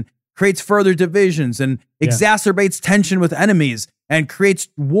responses and creates further divisions and exacerbates tension with enemies and creates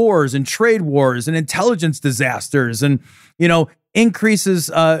wars and trade wars and intelligence disasters and, increases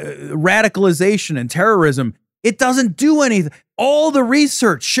radicalization and terrorism. It doesn't do anything. All the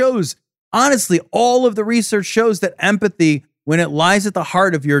research shows, honestly, all of the research shows that empathy, when it lies at the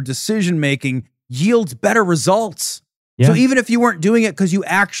heart of your decision making, yields better results. Yeah. So even if you weren't doing it because you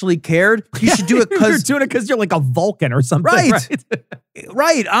actually cared, you should do it because you're doing it because you're like a Vulcan or something. Right.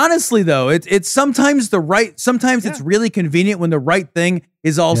 Right. Honestly, though, it's sometimes sometimes it's really convenient when the right thing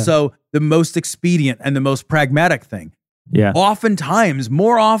is also the most expedient and the most pragmatic thing. Yeah. Oftentimes,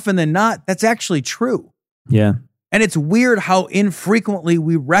 more often than not, that's actually true. Yeah. And it's weird how infrequently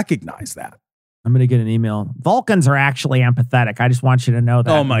we recognize that. I'm going to get an email. Vulcans are actually empathetic. I just want you to know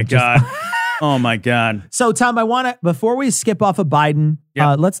that. Oh my God. Oh my God. So Tom, I want to, before we skip off of Biden,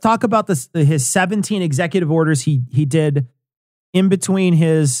 let's talk about his 17 executive orders he did in between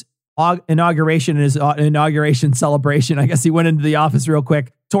his inauguration and his inauguration celebration. I guess he went into the office real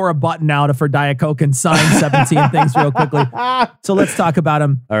quick, tore a button out for Diet Coke and signed 17 things real quickly. So let's talk about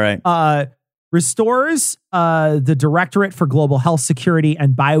him. All right. Restores the Directorate for Global Health Security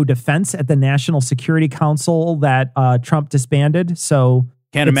and Biodefense at the National Security Council that Trump disbanded. So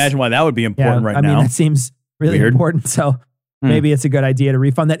can't imagine why that would be important now. I mean, that seems really important. So maybe it's a good idea to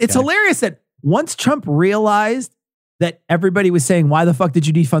refund that. It's hilarious that once Trump realized that everybody was saying, why the fuck did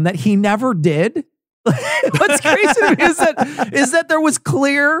you defund that? He never did. What's crazy to me is that there was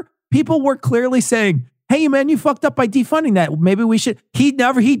people were clearly saying, hey man, you fucked up by defunding that. Maybe we should. He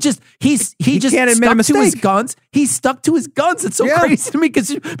can't admit a mistake. To his guns. He stuck to his guns. It's so crazy to me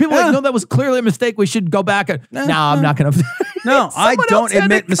because people are like, no, that was clearly a mistake. We should go back. No, I'm not going to. No, I don't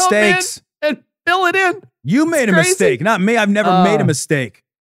admit mistakes. And fill it in. You made a mistake, not me. I've never made a mistake.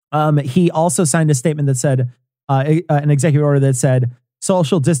 He also signed a statement that said, an executive order that said,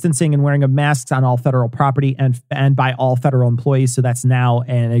 social distancing and wearing of masks on all federal property and by all federal employees. So that's now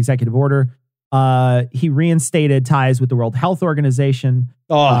an executive order. He reinstated ties with the World Health Organization.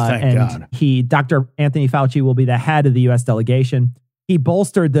 Oh, thank God. Dr. Anthony Fauci will be the head of the U.S. delegation. He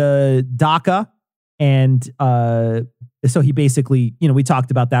bolstered the DACA. And so he basically, we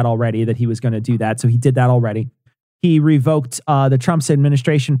talked about that already, that he was going to do that. So he did that already. He revoked the Trump's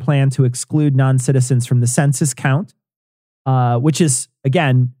administration plan to exclude non-citizens from the census count, which is,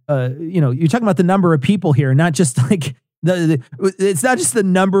 again, you're talking about the number of people here, not just like it's not just the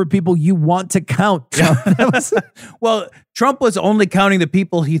number of people you want to count. Well, Trump was only counting the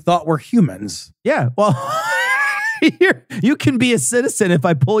people he thought were humans. Yeah. Well, you can be a citizen if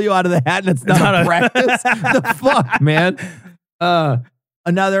I pull you out of the hat and it's not a practice. The fuck, man.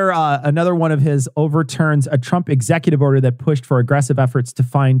 Another one of his overturns a Trump executive order that pushed for aggressive efforts to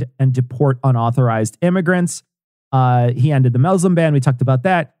find and deport unauthorized immigrants. He ended the Muslim ban. We talked about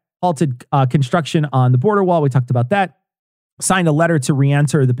that. Halted construction on the border wall. We talked about that. Signed a letter to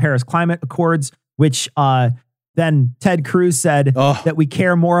re-enter the Paris Climate Accords, which then Ted Cruz said that we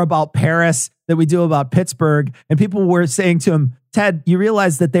care more about Paris than we do about Pittsburgh. And people were saying to him, Ted, you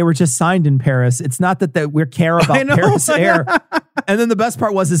realize that they were just signed in Paris. It's not that we care about Paris air. And then the best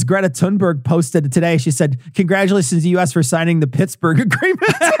part was this Greta Thunberg posted it today. She said, congratulations to the U.S. for signing the Pittsburgh Agreement.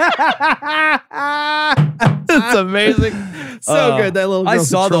 It's amazing. So good. That little girl I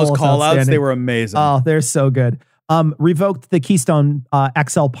saw those call outs. They were amazing. Oh, they're so good. Revoked the Keystone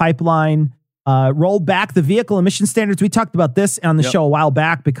XL pipeline. Rolled back the vehicle emission standards. We talked about this on the show a while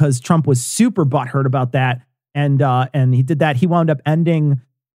back because Trump was super butthurt about that. And he did that. He wound up ending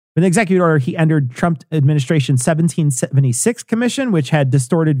with an executive order. He entered Trump administration 1776 commission, which had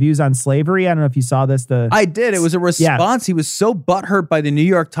distorted views on slavery. I don't know if you saw this. I did. It was a response. He was so butthurt by the New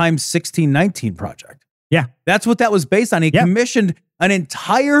York Times 1619 project. Yeah. That's what that was based on. He commissioned an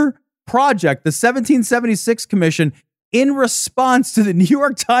entire project, the 1776 commission, in response to the New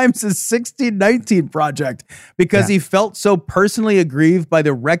York Times' 1619 project, because he felt so personally aggrieved by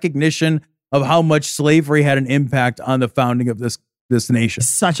the recognition of how much slavery had an impact on the founding of this nation.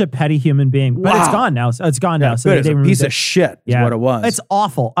 Such a petty human being. But it's gone now. So it's gone now. So it's a piece of shit is what it was. It's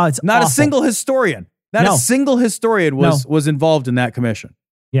awful. It's not awful. A single historian. Not a single historian was involved in that commission.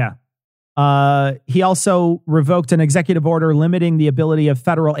 Yeah. He also revoked an executive order limiting the ability of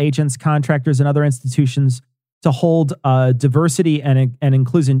federal agents, contractors, and other institutions to hold diversity and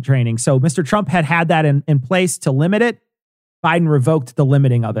inclusion training. So Mr. Trump had that in place to limit it. Biden revoked the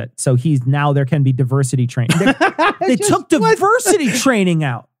limiting of it. So there can be diversity training. They took diversity training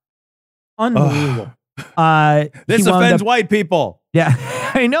out. Unbelievable. This offends white people. Yeah,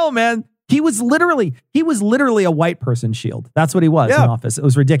 I know, man. He was literally a white person shield. That's what he was in office. It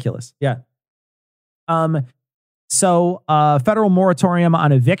was ridiculous. Yeah. So federal moratorium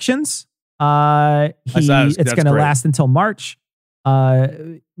on evictions. It's going to last until March.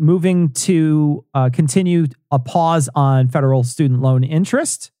 Moving to continue a pause on federal student loan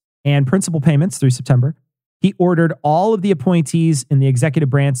interest and principal payments through September. He ordered all of the appointees in the executive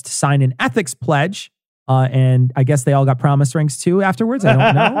branch to sign an ethics pledge. And I guess they all got promise rings too afterwards.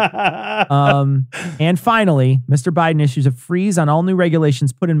 I don't know. And finally, Mr. Biden issues a freeze on all new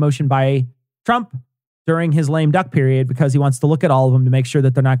regulations put in motion by Trump during his lame duck period because he wants to look at all of them to make sure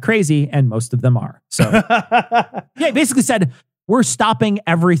that they're not crazy. And most of them are. So yeah, he basically said, we're stopping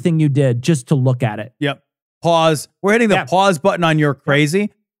everything you did just to look at it. Yep. Pause. We're hitting the pause button on your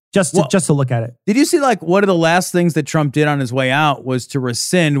crazy. Just to look at it. Did you see one of the last things that Trump did on his way out was to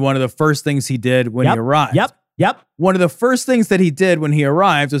rescind one of the first things he did when he arrived? Yep. One of the first things that he did when he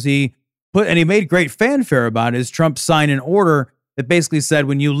arrived was he made great fanfare about it, is Trump signed an order that basically said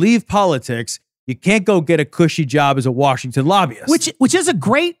when you leave politics, you can't go get a cushy job as a Washington lobbyist. Which is a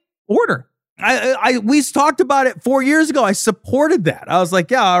great order. We talked about it 4 years ago. I supported that. I was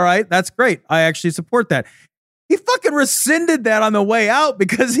like, yeah, all right, that's great. I actually support that. He fucking rescinded that on the way out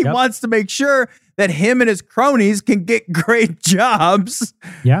because he wants to make sure that him and his cronies can get great jobs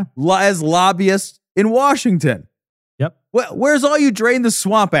as lobbyists in Washington. Yep. Where's all you drain the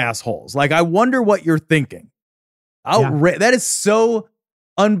swamp assholes? I wonder what you're thinking. That is so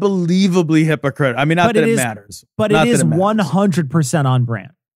unbelievably hypocritical. I mean, not that it matters. But it is 100% on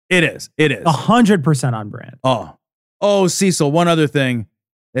brand. It is. 100% on brand. Oh, Cecil, one other thing.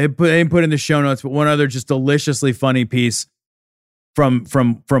 They didn't put in the show notes, but one other just deliciously funny piece from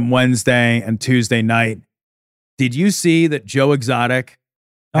Wednesday and Tuesday night. Did you see that Joe Exotic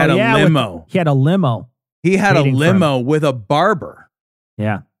had a limo? He had a limo. He had a limo with a barber.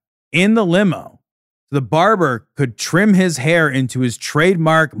 Yeah. In the limo. The barber could trim his hair into his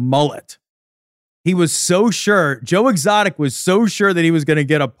trademark mullet. He was so sure, Joe Exotic was so sure that he was going to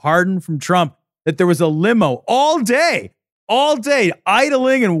get a pardon from Trump that there was a limo all day,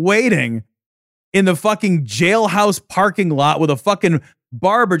 idling and waiting in the fucking jailhouse parking lot with a fucking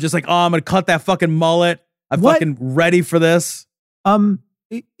barber just like, I'm going to cut that fucking mullet. I'm fucking ready for this.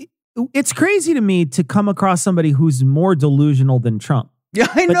 It's crazy to me to come across somebody who's more delusional than Trump. Yeah,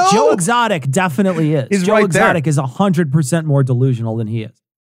 I know. But Joe Exotic definitely is. Joe Exotic is 100% more delusional than he is.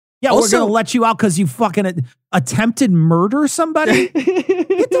 Yeah, we're going to let you out because you fucking attempted murder somebody?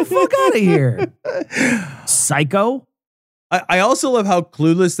 Get the fuck out of here. Psycho. I also love how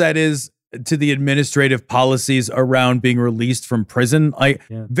clueless that is to the administrative policies around being released from prison.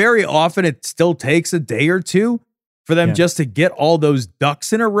 Very often it still takes a day or two for them just to get all those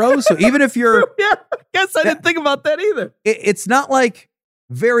ducks in a row. So even if you're... I guess I didn't think about that either. It's not like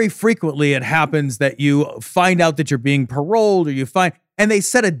very frequently it happens that you find out that you're being paroled or and they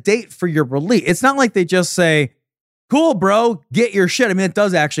set a date for your release. It's not like they just say, cool, bro, get your shit. I mean, it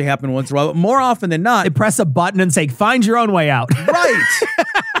does actually happen once in a while, but more often than not, they press a button and say, find your own way out. Right.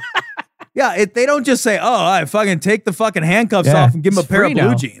 Yeah, they don't just say, I fucking take the fucking handcuffs off and give him a pair of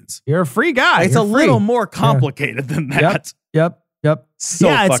blue jeans. You're a free guy. It's little more complicated than that. Yep. So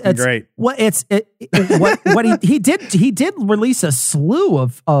fucking great. What he did release a slew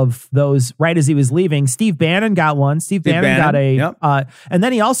of those right as he was leaving. Steve Bannon got one. Steve Bannon got a, and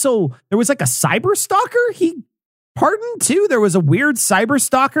then there was like a cyber stalker he pardoned too. There was a weird cyber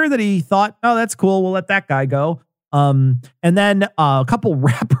stalker that he thought, oh, that's cool. We'll let that guy go. And then a couple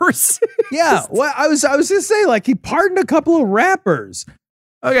rappers. Yeah. Well, I was going to say he pardoned a couple of rappers.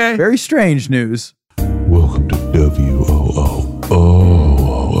 Okay. Very strange news. Welcome to WOO.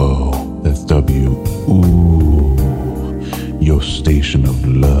 That's your station of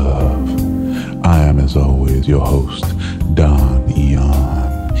love. I am, as always, your host, Don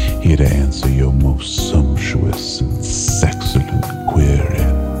Eon, here to answer your most sumptuous and sexcellent query.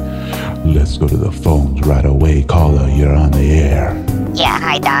 Let's go to the phones right away. Caller, you're on the air. Yeah,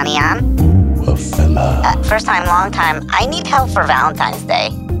 hi, Don Eon. Ooh, a fella. First time, long time. I need help for Valentine's Day.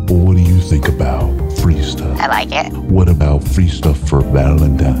 What do you think about free stuff? I like it. What about free stuff for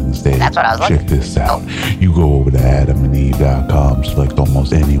Valentine's Day? That's what I was looking. Check this out. You go over to adamandeve.com, select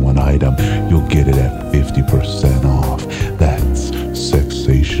almost any one item. You'll get it at 50% off. That's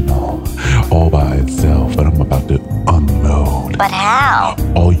sensational. But how?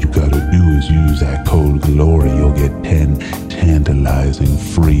 All you gotta do is use that code GLORY. You'll get 10 tantalizing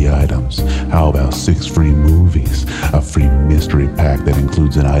free items. How about 6 free movies? A free mystery pack that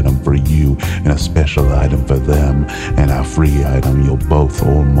includes an item for you and a special item for them, and a free item you'll both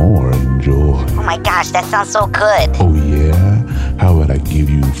or more enjoy. Oh my gosh, that sounds so good. Oh yeah? How about I give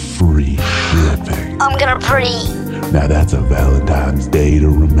you free shipping? I'm gonna Now that's a Valentine's Day to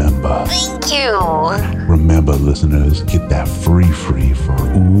remember. Thank you. Remember, listeners, get that free for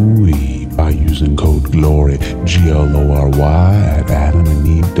ooh-wee by using code GLORY, GLORY at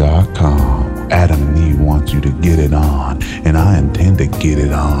adamandeve.com. Adam and Eve wants you to get it on, and I intend to get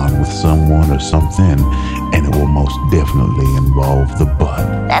it on with someone or something, and it will most definitely involve the butt.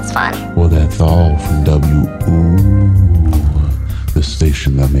 That's fun. Well, that's all from the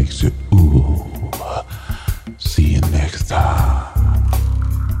station that makes you ooh. See you next time.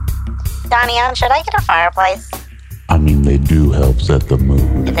 Donnie, should I get a fireplace? I mean, they do help set the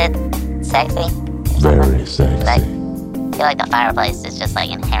mood. Is it sexy? Very sexy. I feel like the fireplace is just like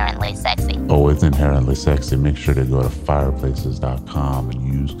inherently sexy. Oh, it's inherently sexy. Make sure to go to fireplaces.com and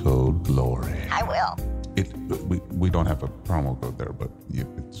use code GLORY. I will. We don't have a promo code there, but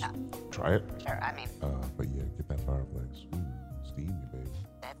try it. Sure, I mean. But yeah, get that fireplace. Ooh, steamy, baby.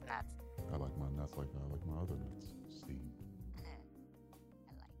 That's nuts. I like my nuts like I like my other nuts. Steam.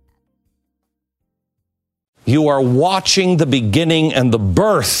 You are watching the beginning and the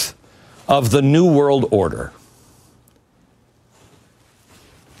birth of the New World Order.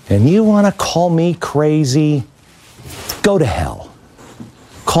 And you want to call me crazy? Go to hell.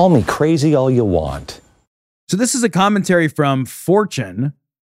 Call me crazy all you want. So this is a commentary from Fortune,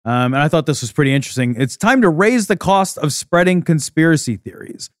 and I thought this was pretty interesting. It's time to raise the cost of spreading conspiracy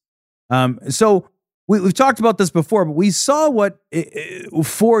theories. So we've talked about this before, but we saw what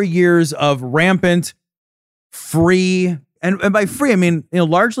 4 years of rampant free, and by free, I mean,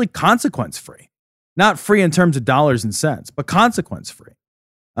 largely consequence free, not free in terms of dollars and cents, but consequence free.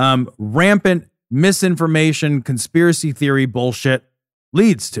 Rampant misinformation, conspiracy theory bullshit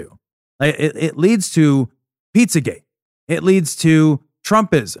leads to. It leads to Pizzagate. It leads to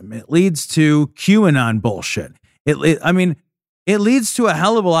Trumpism. It leads to QAnon bullshit. It leads to a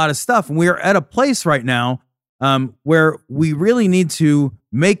hell of a lot of stuff. And we are at a place right now where we really need to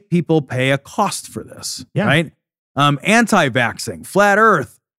make people pay a cost for this, right? Anti-vaxxing, flat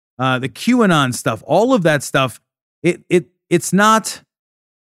earth, the QAnon stuff, all of that stuff, it's not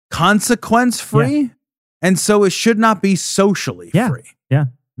consequence free. And so it should not be socially free. Yeah.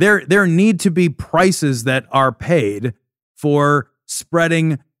 There need to be prices that are paid for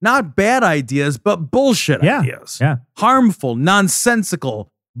spreading not bad ideas, but bullshit ideas. Yeah. Harmful,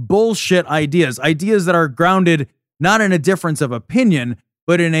 nonsensical bullshit ideas. Ideas that are grounded not in a difference of opinion,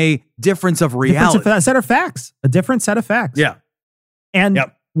 but in a difference of reality. A set of facts. A different set of facts. Yeah. And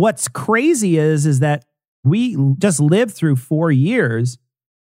what's crazy is that we just lived through 4 years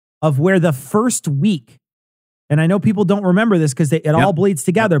of where the first week, and I know people don't remember this because it all bleeds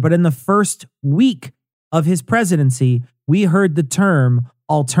together, but in the first week of his presidency, we heard the term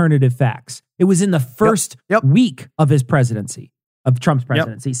alternative facts. It was in the first week of his presidency, of Trump's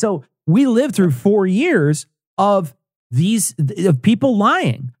presidency. So we lived through 4 years of people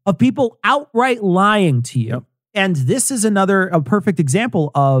lying, of people outright lying to you. And this is a perfect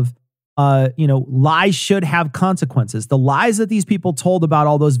example of, lies should have consequences. The lies that these people told about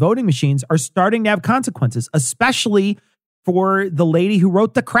all those voting machines are starting to have consequences, especially for the lady who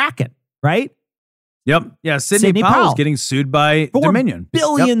wrote the Kraken, right? Yep. Yeah. Sidney Powell's getting sued by Dominion.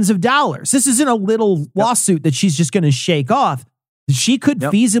 Billions of dollars. This isn't a little lawsuit that she's just going to shake off. She could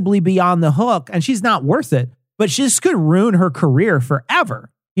feasibly be on the hook, and she's not worth it, but she just could ruin her career forever,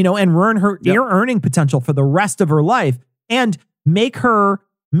 and ruin her earning potential for the rest of her life and make her,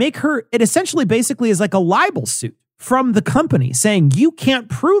 it essentially basically is like a libel suit from the company saying you can't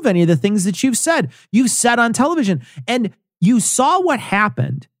prove any of the things that you've said on television. And you saw what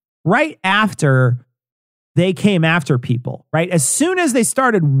happened right after they came after people, right? As soon as they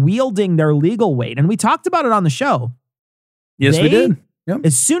started wielding their legal weight, and we talked about it on the show. Yes, we did. Yep.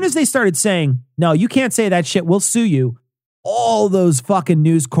 As soon as they started saying, no, you can't say that shit, we'll sue you, all those fucking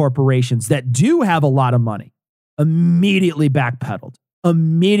news corporations that do have a lot of money immediately backpedaled,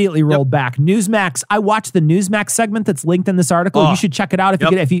 immediately rolled back. Newsmax, I watched the Newsmax segment that's linked in this article. You should check it out.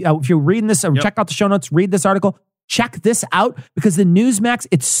 If you're reading this, check out the show notes, read this article. Check this out because the Newsmax,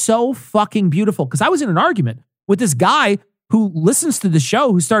 it's so fucking beautiful. Because I was in an argument with this guy who listens to the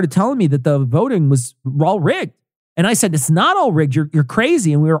show who started telling me that the voting was all rigged. And I said, it's not all rigged. You're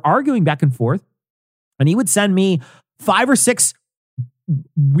crazy. And we were arguing back and forth. And he would send me 5 or 6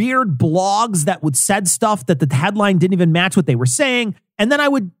 weird blogs that would said stuff that the headline didn't even match what they were saying. And then I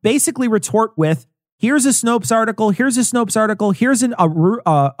would basically retort with, here's a Snopes article, here's a Snopes article, here's a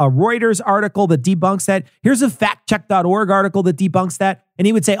Reuters article that debunks that, here's a factcheck.org article that debunks that. And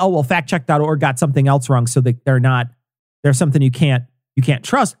he would say, oh, well, factcheck.org got something else wrong, so that there's something you can't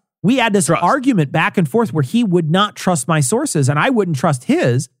trust. We had this argument back and forth where he would not trust my sources and I wouldn't trust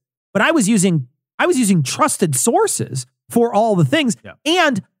his, but I was using trusted sources for all the things. Yeah.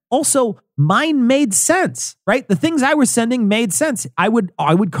 And also mine made sense, right? The things I was sending made sense. I would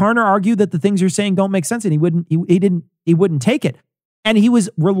counter argue that the things you're saying don't make sense, and he wouldn't take it. And he was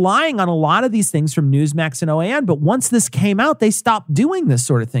relying on a lot of these things from Newsmax and OAN. But once this came out, they stopped doing this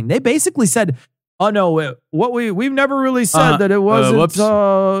sort of thing. They basically said, oh no, we've never really said that it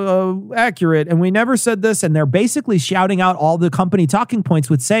wasn't accurate, and we never said this. And they're basically shouting out all the company talking points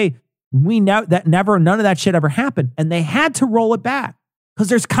would say, we know that none of that shit ever happened. And they had to roll it back because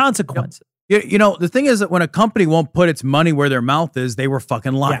there's consequences. You know, the thing is that when a company won't put its money where their mouth is, they were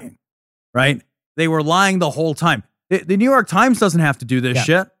fucking lying, right? They were lying the whole time. The New York Times doesn't have to do this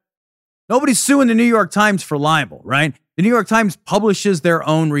shit. Nobody's suing the New York Times for libel, right? The New York Times publishes their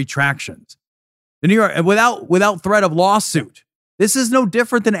own retractions. The New York, without threat of lawsuit. This is no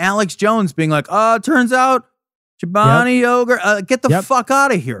different than Alex Jones being like, it turns out Chobani Yogurt, get the fuck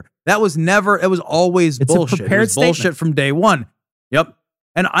out of here. It was always bullshit. It was bullshit from day one. Yep.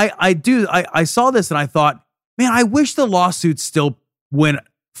 And I saw this and I thought, man, I wish the lawsuits still went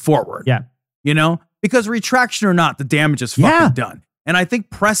forward. Yeah. You know, because retraction or not, the damage is fucking done. And I think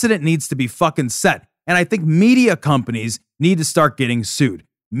precedent needs to be fucking set. And I think media companies need to start getting sued.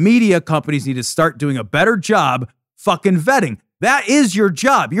 Media companies need to start doing a better job fucking vetting. That is your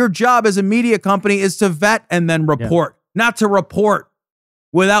job. Your job as a media company is to vet and then report, not to report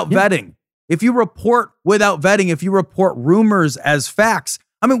without vetting. If you report without vetting, if you report rumors as facts,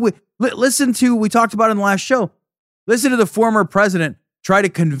 I mean, we talked about it in the last show. Listen to the former president try to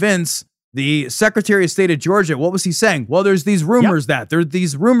convince the Secretary of State of Georgia. What was he saying? Well, there's these rumors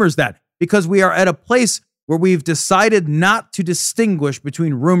because we are at a place where we've decided not to distinguish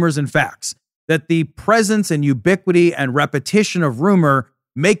between rumors and facts, that the presence and ubiquity and repetition of rumor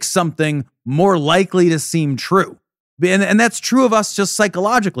makes something more likely to seem true. And that's true of us just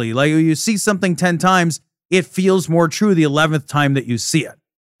psychologically. Like you see something 10 times, it feels more true the 11th time that you see it.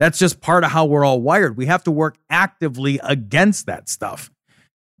 That's just part of how we're all wired. We have to work actively against that stuff.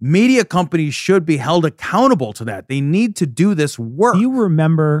 Media companies should be held accountable to that. They need to do this work. Do you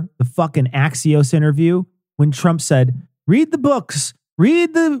remember the fucking Axios interview when Trump said, read the books,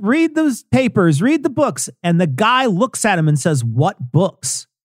 read those papers, read the books. And the guy looks at him and says, what books?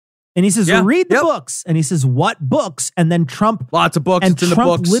 And he says, read the books. And he says, what books? And then Trump, lots of books. And it's in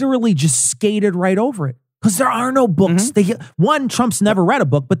Trump the books. Literally just skated right over it because there are no books. One, Trump's never read a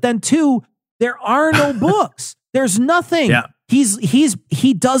book, but then two, there are no books. There's nothing. Yeah.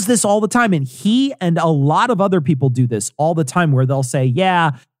 He does this all the time. And he and a lot of other people do this all the time where they'll say,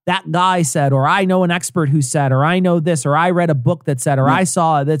 that guy said, or I know an expert who said, or I know this, or I read a book that said, or I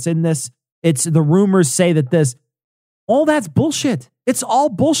saw that's in this. It's the rumors say that this, all that's bullshit. It's all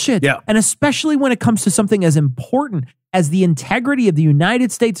bullshit. Yeah. And especially when it comes to something as important as the integrity of the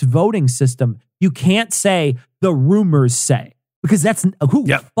United States voting system, you can't say the rumors say, because that's who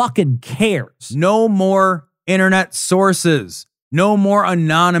fucking cares. No more internet sources. No more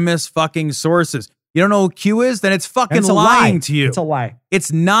anonymous fucking sources. You don't know who Q is? Then it's fucking lying to you. It's a lie.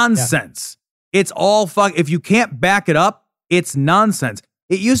 It's nonsense. It's all if you can't back it up, it's nonsense.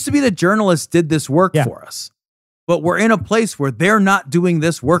 It used to be that journalists did this work for us, but we're in a place where they're not doing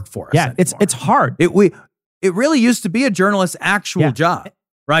this work for us. Yeah, it's hard. It really used to be a journalist's actual job,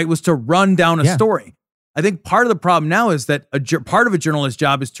 right? Was to run down a story. I think part of the problem now is that part of a journalist's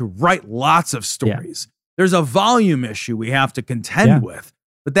job is to write lots of stories. There's a volume issue we have to contend with.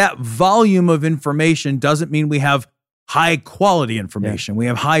 But that volume of information doesn't mean we have high quality information. We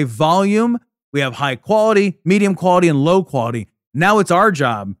have high volume, we have high quality, medium quality, and low quality. Now it's our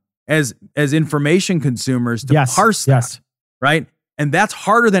job as information consumers to parse that, right? And that's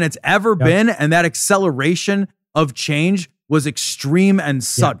harder than it's ever been. And that acceleration of change was extreme and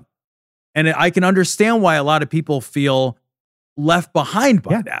sudden. And I can understand why a lot of people feel left behind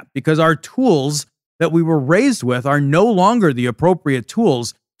by that, because our tools that we were raised with are no longer the appropriate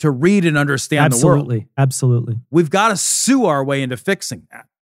tools to read and understand the world. Absolutely. We've got to sue our way into fixing that.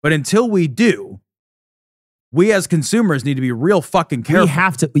 But until we do, we as consumers need to be real fucking careful. We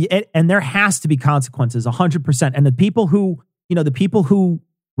have to, and there has to be consequences, 100%. And the people who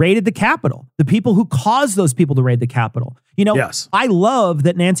raided the Capitol, the people who caused those people to raid the Capitol. I love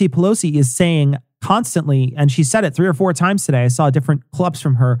that Nancy Pelosi is saying, constantly, and she said it 3 or 4 times today. I saw different clips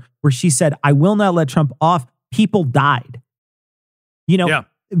from her where she said, I will not let Trump off. People died. You know,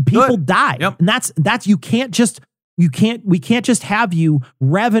 people died. Yep. And that's, we can't just have you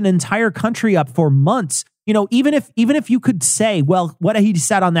rev an entire country up for months. You know, even if you could say, well, what he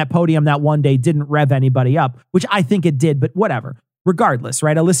said on that podium that one day didn't rev anybody up, which I think it did, but whatever. Regardless,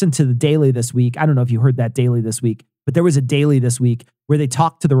 right? I listened to the Daily this week. I don't know if you heard that Daily this week, but there was a Daily this week where they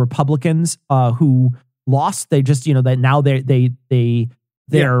talked to the Republicans who lost. They just, you know, that now they're I listened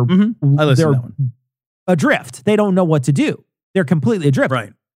to that one. Adrift. They don't know what to do. They're completely adrift.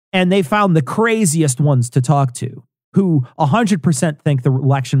 Right. And they found the craziest ones to talk to who 100% think the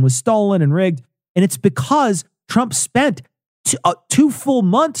election was stolen and rigged. And it's because Trump spent 2 full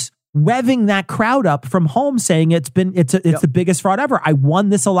months revving that crowd up from home, saying it's the biggest fraud ever. I won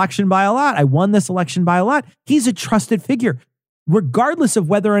this election by a lot. I won this election by a lot. He's a trusted figure. Regardless of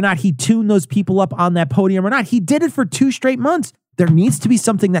whether or not he tuned those people up on that podium or not, he did it for 2 straight months. There needs to be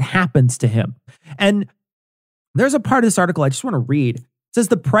something that happens to him. And there's a part of this article I just want to read. It says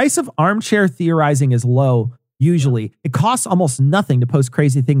the price of armchair theorizing is low. Usually, it costs almost nothing to post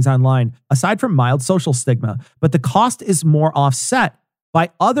crazy things online, aside from mild social stigma, but the cost is more offset by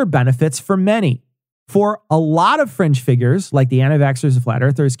other benefits for many. For a lot of fringe figures, like the anti-vaxxers, the flat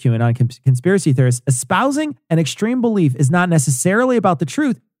earthers, QAnon, conspiracy theorists, espousing an extreme belief is not necessarily about the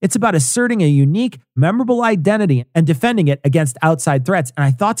truth. It's about asserting a unique, memorable identity and defending it against outside threats. And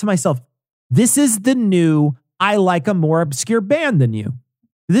I thought to myself, this is the new, I like a more obscure band than you.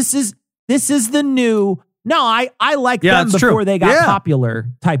 This is the new, no, I like them before they got popular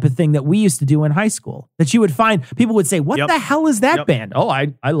type of thing that we used to do in high school. That you would find, people would say, what the hell is that band? Oh,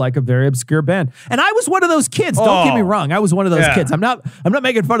 I like a very obscure band. And I was one of those kids. Don't get me wrong. I was one of those kids. I'm not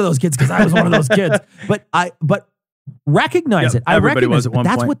making fun of those kids because I was one of those kids. But recognize it. I Everybody recognize was at one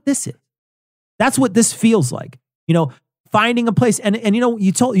that's point. what this is. That's what this feels like. You know, finding a place. And you know,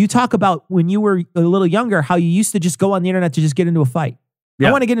 you talk about when you were a little younger, how you used to just go on the internet to just get into a fight.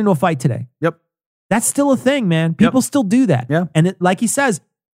 I want to get into a fight today. Yep. That's still a thing, man. People still do that. Yeah. And like he says,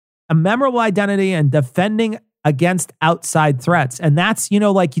 a memorable identity and defending against outside threats. And that's, you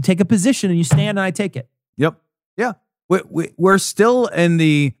know, like you take a position and you stand and I take it. Yep. Yeah. We're still in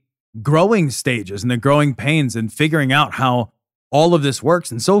the growing stages and the growing pains and figuring out how all of this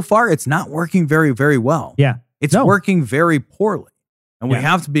works. And so far, it's not working very, very well. Yeah. It's working very poorly. And we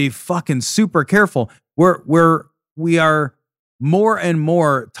have to be fucking super careful. We are more and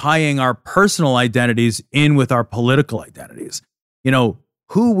more tying our personal identities in with our political identities. You know,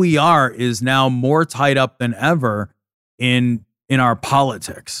 who we are is now more tied up than ever in our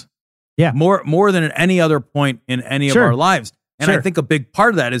politics. Yeah. More than at any other point in any of our lives. And I think a big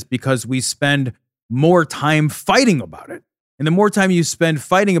part of that is because we spend more time fighting about it. And the more time you spend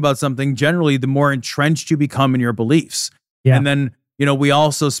fighting about something, generally, the more entrenched you become in your beliefs. Yeah. And then, you know, we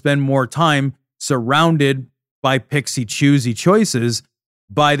also spend more time surrounded by pixie-choosy choices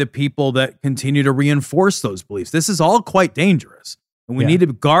by the people that continue to reinforce those beliefs. This is all quite dangerous. And we need to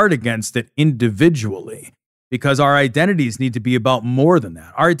guard against it individually because our identities need to be about more than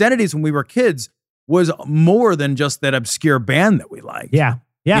that. Our identities when we were kids was more than just that obscure band that we liked. Yeah.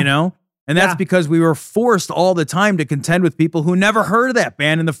 Yeah. You know? And that's because we were forced all the time to contend with people who never heard of that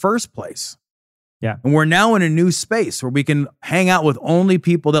band in the first place. Yeah. And we're now in a new space where we can hang out with only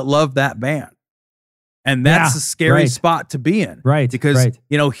people that love that band. And that's a scary spot to be in. Right. Because,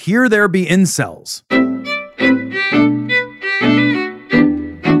 you know, here there be incels.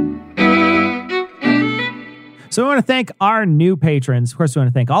 So we want to thank our new patrons. Of course, we want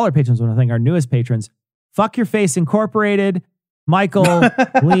to thank all our patrons. We want to thank our newest patrons. Fuck Your Face Incorporated, Michael,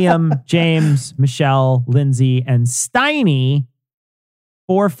 Liam, James, Michelle, Lindsay, and Steiny.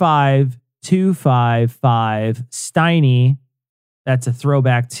 45255 Steiny. That's a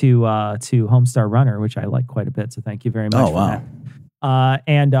throwback to Homestar Runner, which I like quite a bit. So thank you very much for that.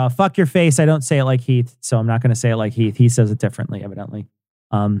 And Fuck Your Face. I don't say it like Heath, so I'm not going to say it like Heath. He says it differently, evidently.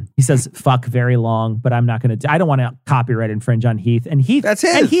 He says fuck very long, but I'm not going to. I don't want to copyright infringe on Heath. And Heath, that's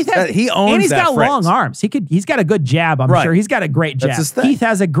his. And Heath has, he owns and he's that got phrase. long arms. He's got a good jab. I'm sure he's got a great jab. That's his thing. Heath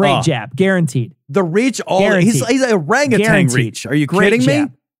has a great jab, guaranteed. The reach, he's a orangutan Guaranteed. reach. Are you Great kidding jab.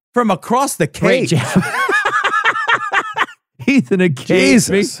 me? From across the Great cage. jab. Heath in a cage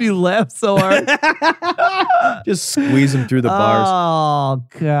makes me laugh so hard. Just squeeze him through the bars. Oh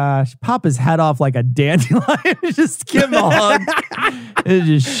gosh, pop his head off like a dandelion. Just give him a hug. It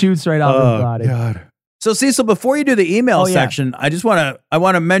just shoots right off his body. God. So Cecil, before you do the email section, I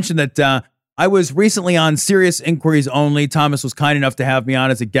want to mention that I was recently on Serious Inquiries Only. Thomas was kind enough to have me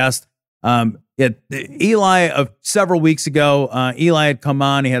on as a guest. Yeah, Eli, several weeks ago, Eli had come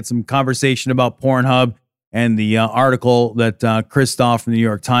on. He had some conversation about Pornhub and the article that Christoph from the New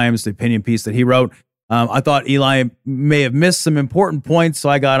York Times, the opinion piece that he wrote. I thought Eli may have missed some important points, so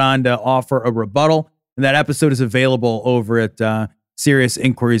I got on to offer a rebuttal. And that episode is available over at Serious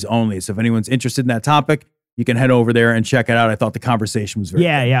Inquiries Only. So if anyone's interested in that topic, you can head over there and check it out. I thought the conversation was very good.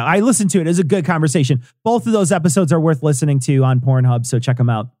 Yeah. I listened to it. It was a good conversation. Both of those episodes are worth listening to on Pornhub, so check them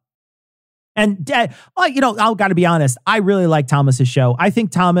out. And, I've got to be honest. I really like Thomas's show. I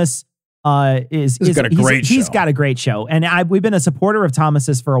think Thomas he's got a great show. And we've been a supporter of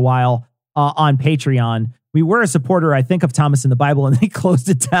Thomas's for a while on Patreon. We were a supporter, I think, of Thomas in the Bible, and they closed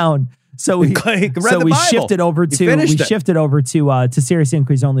it down. So we shifted over to Serious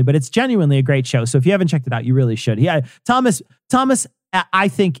Inquiries Only, but it's genuinely a great show. So if you haven't checked it out, you really should. Yeah, Thomas, I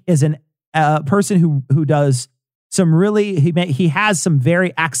think is a person who does some really, he has some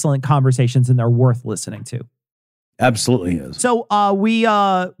very excellent conversations, and they're worth listening to. Absolutely is. So we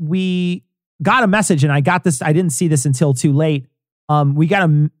got a message, and I didn't see this until too late. We got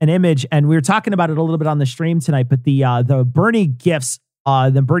an image, and we were talking about it a little bit on the stream tonight, but the Bernie gifts,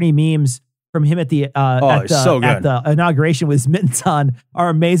 the Bernie memes from him at the inauguration with his mittens on are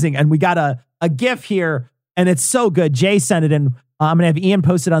amazing. And we got a GIF here, and it's so good. Jay sent it in. I'm going to have Ian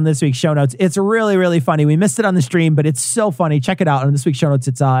post it on this week's show notes. It's really, really funny. We missed it on the stream, but it's so funny. Check it out on this week's show notes.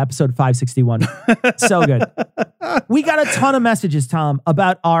 It's episode 561. So good. We got a ton of messages, Tom,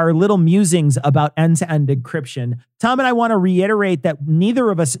 about our little musings about end-to-end encryption. Tom and I want to reiterate that neither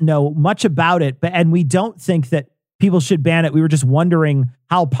of us know much about it, and we don't think that people should ban it. We were just wondering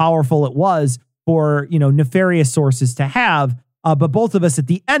how powerful it was for, nefarious sources to have. But both of us at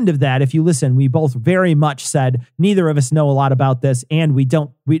the end of that, if you listen, we both very much said neither of us know a lot about this, and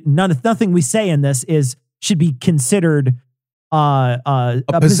nothing we say in this should be considered a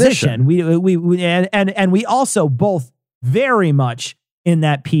position. We also both very much in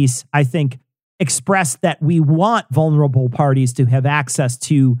that piece, I think, expressed that we want vulnerable parties to have access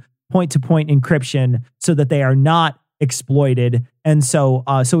to point-to-point encryption so that they are not exploited. And so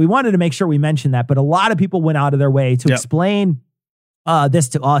we wanted to make sure we mentioned that, but a lot of people went out of their way to explain this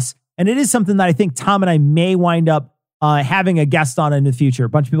to us. And it is something that I think Tom and I may wind up having a guest on in the future. A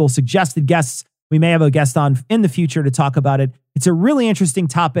bunch of people suggested guests. We may have a guest on in the future to talk about it. It's a really interesting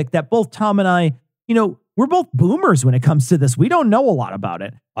topic that both Tom and I, we're both boomers when it comes to this. We don't know a lot about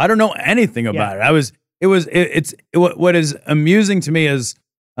it. I don't know anything about it. What is amusing to me is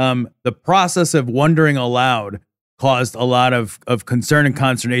the process of wondering aloud caused a lot of concern and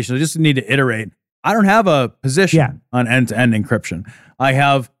consternation. I just need to iterate. I don't have a position on end-to-end encryption. I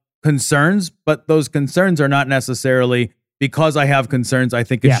have concerns, but those concerns are not necessarily because I have concerns. I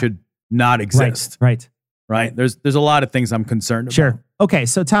think it should not exist. Right. There's a lot of things I'm concerned about. Sure. Okay.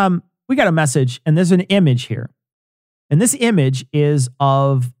 So Tom, we got a message, and there's an image here, and this image is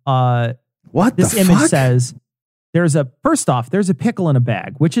of what this image says. There's a pickle in a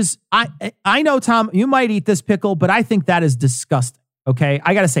bag, which is, I know, Tom, you might eat this pickle, but I think that is disgusting. Okay.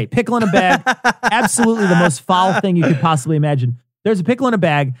 I got to say, pickle in a bag, absolutely the most foul thing you could possibly imagine. There's a pickle in a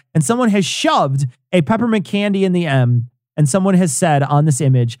bag, and someone has shoved a peppermint candy in the M, and someone has said on this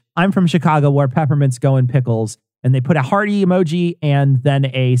image, I'm from Chicago where peppermints go in pickles, and they put a hearty emoji and then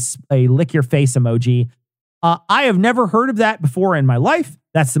a lick your face emoji. I have never heard of that before in my life.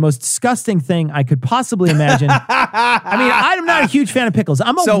 That's the most disgusting thing I could possibly imagine. I mean, I'm not a huge fan of pickles.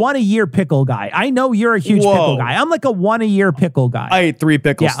 I'm a one-a-year pickle guy. I know you're a huge pickle guy. I'm like a one-a-year pickle guy. I ate 3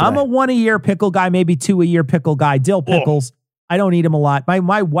 pickles today. I'm a one-a-year pickle guy, maybe 2-a-year pickle guy. Dill pickles. I don't eat them a lot.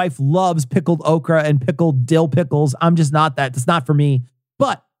 My wife loves pickled okra and pickled dill pickles. I'm just not that. It's not for me.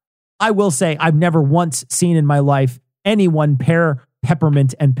 But I will say I've never once seen in my life anyone pair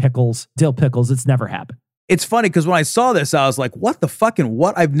peppermint and dill pickles. It's never happened. It's funny because when I saw this, I was like, what the fucking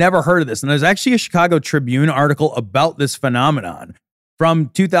what? I've never heard of this. And there's actually a Chicago Tribune article about this phenomenon from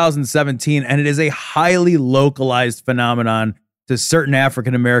 2017, and it is a highly localized phenomenon to certain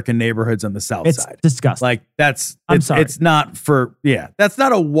African-American neighborhoods on the South Side. It's disgusting. Like I'm sorry. It's not that's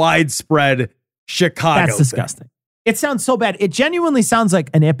not a widespread Chicago That's disgusting. It sounds so bad. It genuinely sounds like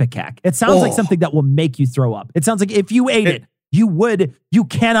an Ipecac. It sounds like something that will make you throw up. It sounds like if you ate it, you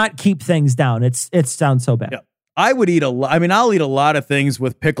cannot keep things down. It sounds so bad. Yeah. I would eat I'll eat a lot of things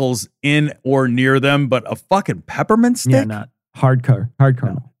with pickles in or near them, but a fucking peppermint stick? Yeah, not hardcore.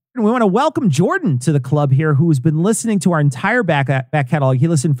 No. We want to welcome Jordan to the club here, who's been listening to our entire back catalog. He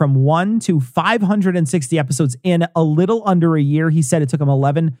listened from 1 to 560 episodes in a little under a year. He said it took him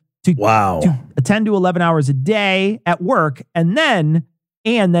 10 to 11 hours a day at work, and then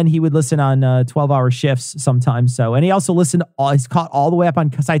he would listen on 12-hour shifts sometimes. And he also listened, he's caught all the way up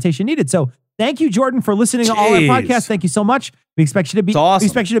on Citation Needed. So Thank you, Jordan, for listening to all our Jeez. podcasts. Thank you so much. We expect you to be. It's awesome. We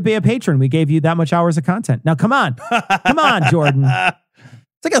expect you to be a patron. We gave you that much hours of content. Now, come on, come on, Jordan.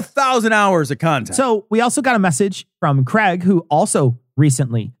 It's like 1,000 hours of content. So we also got a message from Craig, who also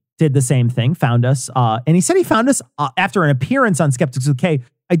recently did the same thing. Found us, and he said he found us after an appearance on Skeptics with K.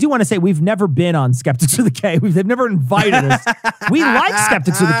 I do want to say we've never been on Skeptics with a K. They've never invited us. We like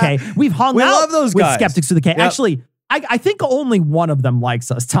Skeptics with a K. We've hung We out love those with guys. Skeptics with a K. Yep. Actually, I think only one of them likes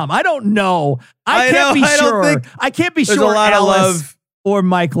us, Tom. I don't know. I can't be I don't sure. think I can't be there's sure a lot of Alice love. or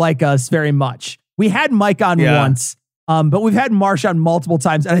Mike like us very much. We had Mike on Yeah. once. But we've had Marsh on multiple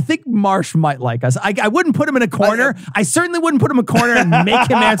times, and I think Marsh might like us. I wouldn't put him in a corner. I certainly wouldn't put him in a corner and make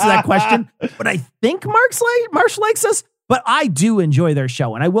him answer that question. But I think Marsh likes us. But I do enjoy their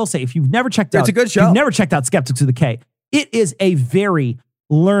show. And I will say, if you've never checked out, It's a good if you've show. never checked out Skeptics with a K, it is a very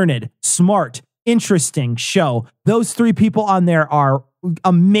learned, smart, interesting show. Those three people on there are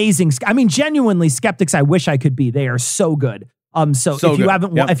amazing. I mean, genuinely skeptics I wish I could be. They are so good. So if you good.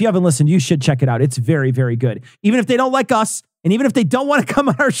 haven't Yep. if you haven't listened, you should check it out. It's very, very good. Even if they don't like us, and even if they don't want to come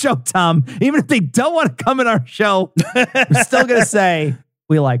on our show, Tom, even if they don't want to come in our show, we're still gonna say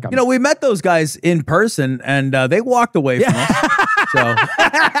we like them. You know, we met those guys in person, and they walked away from us. So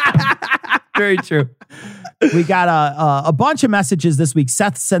Very true. We got a bunch of messages this week.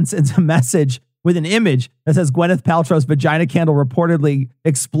 Seth sends in a message with an image that says Gwyneth Paltrow's vagina candle reportedly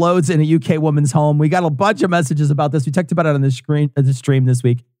explodes in a UK woman's home. We got a bunch of messages about this. We talked about it on the stream this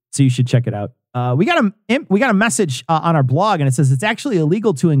week, so you should check it out. We got a message on our blog, and it says it's actually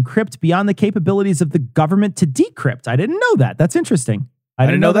illegal to encrypt beyond the capabilities of the government to decrypt. I didn't know that. That's interesting. I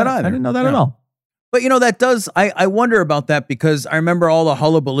didn't know that either. I didn't know that at all. But, you know, that does, I wonder about that because I remember all the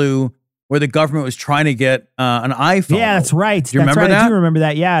hullabaloo where the government was trying to get an iPhone. Yeah, that's right. Do you remember right. that? I do remember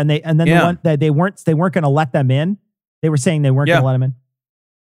that. Yeah, and then the one that they weren't going to let them in. They were saying they weren't going to let them in.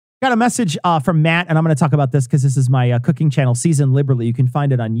 Got a message from Matt, and I'm going to talk about this because this is my cooking channel, Season Liberally. You can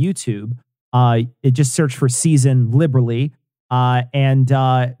find it on YouTube. It just search for Season Liberally,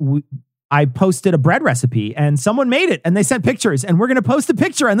 I posted a bread recipe and someone made it and they sent pictures, and we're going to post a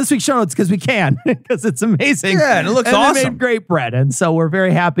picture on this week's show notes because we can, because it's amazing. Yeah, and it looks They awesome. made great bread. And so we're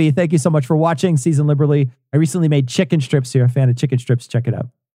very happy. Thank you so much for watching Season Liberally. I recently made chicken strips. If you're a fan of chicken strips, check it out.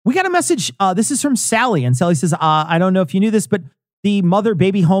 We got a message. This is from Sally, and Sally says, I don't know if you knew this, but the mother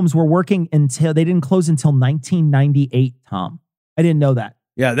baby homes were working until they didn't close until 1998, Tom. I didn't know that.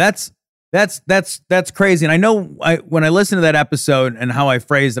 Yeah, that's crazy. And I know when I listened to that episode and how I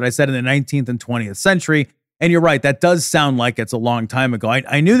phrased it, I said in the 19th and 20th century. And you're right, that does sound like it's a long time ago.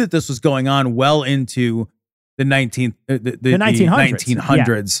 I knew that this was going on well into the 1900s.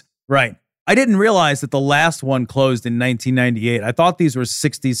 1900s. Right. I didn't realize that the last one closed in 1998. I thought these were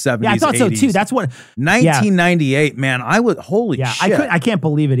 60s, 70s, Yeah, I thought 80s. so too. That's what 1998, man. I would holy Yeah, shit. I can't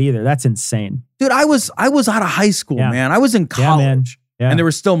believe it either. That's insane. Dude, I was out of high school, Yeah. man. I was in Yeah, man. college. Yeah. And there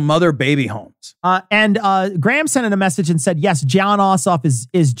were still mother baby homes. And Graham sent in a message and said, yes, John Ossoff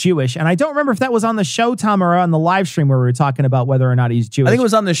is Jewish. And I don't remember if that was on the show, Tom, or on the live stream where we were talking about whether or not he's Jewish. I think it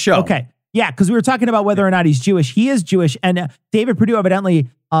was on the show. Okay. Yeah, because we were talking about whether or not he's Jewish. He is Jewish. And David Perdue evidently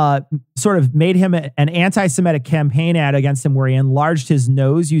sort of made him an anti-Semitic campaign ad against him where he enlarged his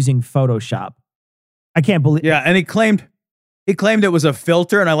nose using Photoshop. I can't believe. Yeah, and he claimed it was a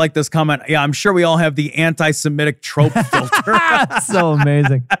filter, and I like this comment. Yeah, I'm sure we all have the anti-Semitic trope filter. So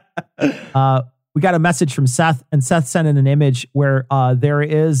amazing. We got a message from Seth, and Seth sent in an image where there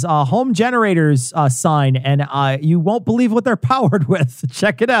is a home generators sign, and you won't believe what they're powered with.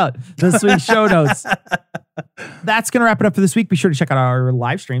 Check it out. This week's show notes. That's going to wrap it up for this week. Be sure to check out our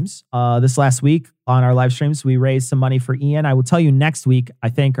live streams. This last week on our live streams, we raised some money for Ian. I will tell you next week, I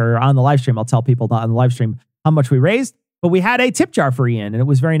think, or on the live stream, I'll tell people on the live stream how much we raised. But we had a tip jar for Ian, and it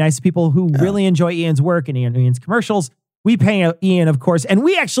was very nice. People who really enjoy Ian's work and Ian's commercials. We pay Ian, of course, and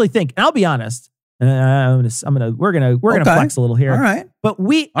we actually think, and I'll be honest, we're gonna flex a little here. All right. But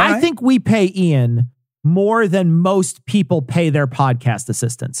I think we pay Ian more than most people pay their podcast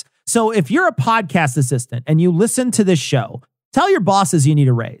assistants. So if you're a podcast assistant and you listen to this show, tell your bosses you need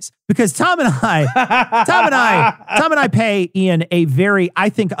a raise, because Tom and I pay Ian a very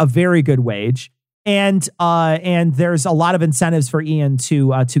good wage. And there's a lot of incentives for Ian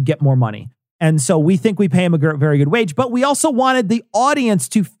to get more money. And so we think we pay him a very good wage, but we also wanted the audience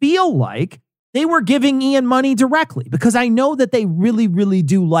to feel like they were giving Ian money directly, because I know that they really, really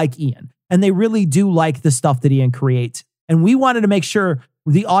do like Ian, and they really do like the stuff that Ian creates. And we wanted to make sure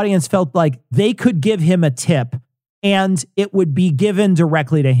the audience felt like they could give him a tip and it would be given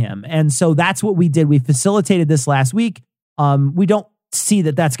directly to him. And so that's what we did. We facilitated this last week. We don't see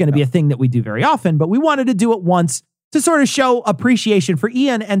that that's going to be a thing that we do very often, but we wanted to do it once to sort of show appreciation for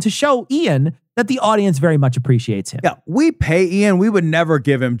Ian and to show Ian that the audience very much appreciates him. Yeah, we pay Ian. We would never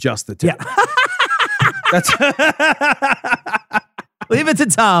give him just the tip. Yeah. That's leave it to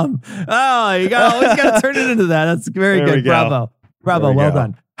Tom. Oh, you always got to turn it into that. That's very There good. we go. Bravo. Well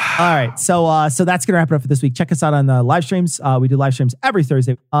done. All right. So that's going to wrap it up for this week. Check us out on the live streams. We do live streams every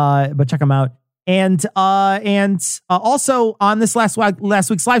Thursday, but check them out. And also on this last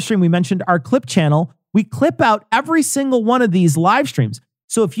week's live stream, we mentioned our clip channel. We clip out every single one of these live streams.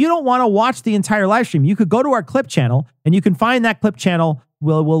 So if you don't want to watch the entire live stream, you could go to our clip channel and you can find that clip channel.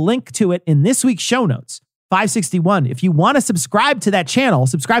 We'll link to it in this week's show notes. 561. If you want to subscribe to that channel.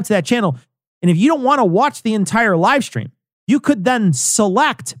 And if you don't want to watch the entire live stream, you could then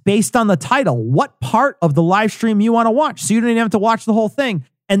select based on the title what part of the live stream you want to watch. So you don't even have to watch the whole thing.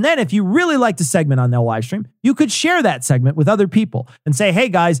 And then if you really like the segment on the live stream, you could share that segment with other people and say, hey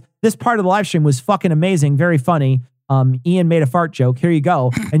guys, this part of the live stream was fucking amazing, very funny. Ian made a fart joke. Here you go.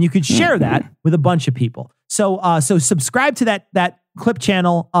 And you could share that with a bunch of people. So subscribe to that clip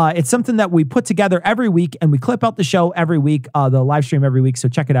channel. It's something that we put together every week and we clip out the show every week, the live stream every week. So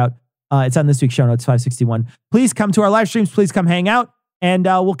check it out. It's on this week's show notes, 561. Please come to our live streams. Please come hang out. And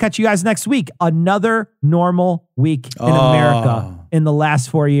we'll catch you guys next week. Another normal week in America in the last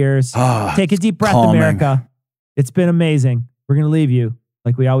 4 years. Take a deep breath, America. It's been amazing. We're going to leave you,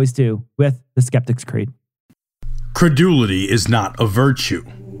 like we always do, with the Skeptic's Creed. Credulity is not a virtue.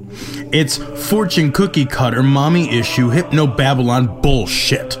 It's fortune cookie cutter, mommy issue, hypno-Babylon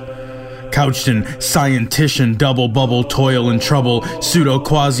bullshit. Couched in scientician, double bubble, toil and trouble, pseudo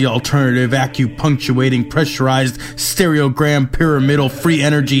quasi alternative, acupunctuating, pressurized, stereogram, pyramidal, free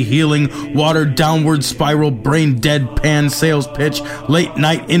energy healing, watered downward spiral, brain deadpan sales pitch, late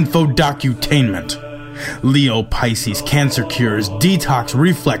night info docutainment. Leo, Pisces, cancer cures, detox,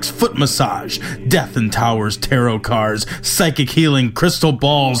 reflex, foot massage, death and towers, tarot cards, psychic healing, crystal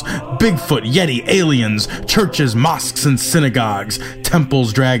balls, Bigfoot, Yeti, aliens, churches, mosques and synagogues,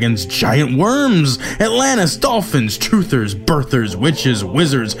 temples, dragons, giant worms, Atlantis, dolphins, truthers, birthers, witches,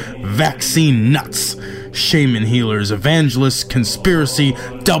 wizards, vaccine nuts, shaman healers, evangelists, conspiracy,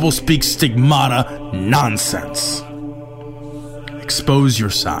 doublespeak, stigmata, nonsense. Expose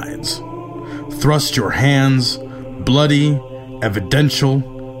your sides. Thrust your hands, bloody,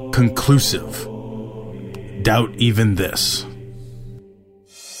 evidential, conclusive. Doubt even this.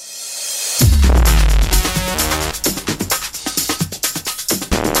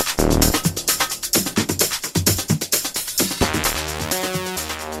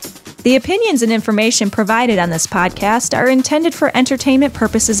 The opinions and information provided on this podcast are intended for entertainment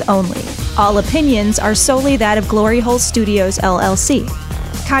purposes only. All opinions are solely that of Glory Hole Studios, LLC.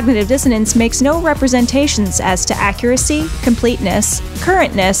 Cognitive Dissonance makes no representations as to accuracy, completeness,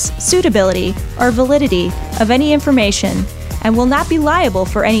 currentness, suitability, or validity of any information and will not be liable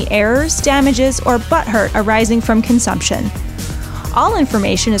for any errors, damages, or butthurt arising from consumption. All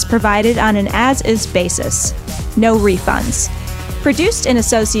information is provided on an as-is basis. No refunds. Produced in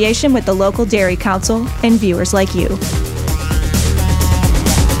association with the local Dairy Council and viewers like you.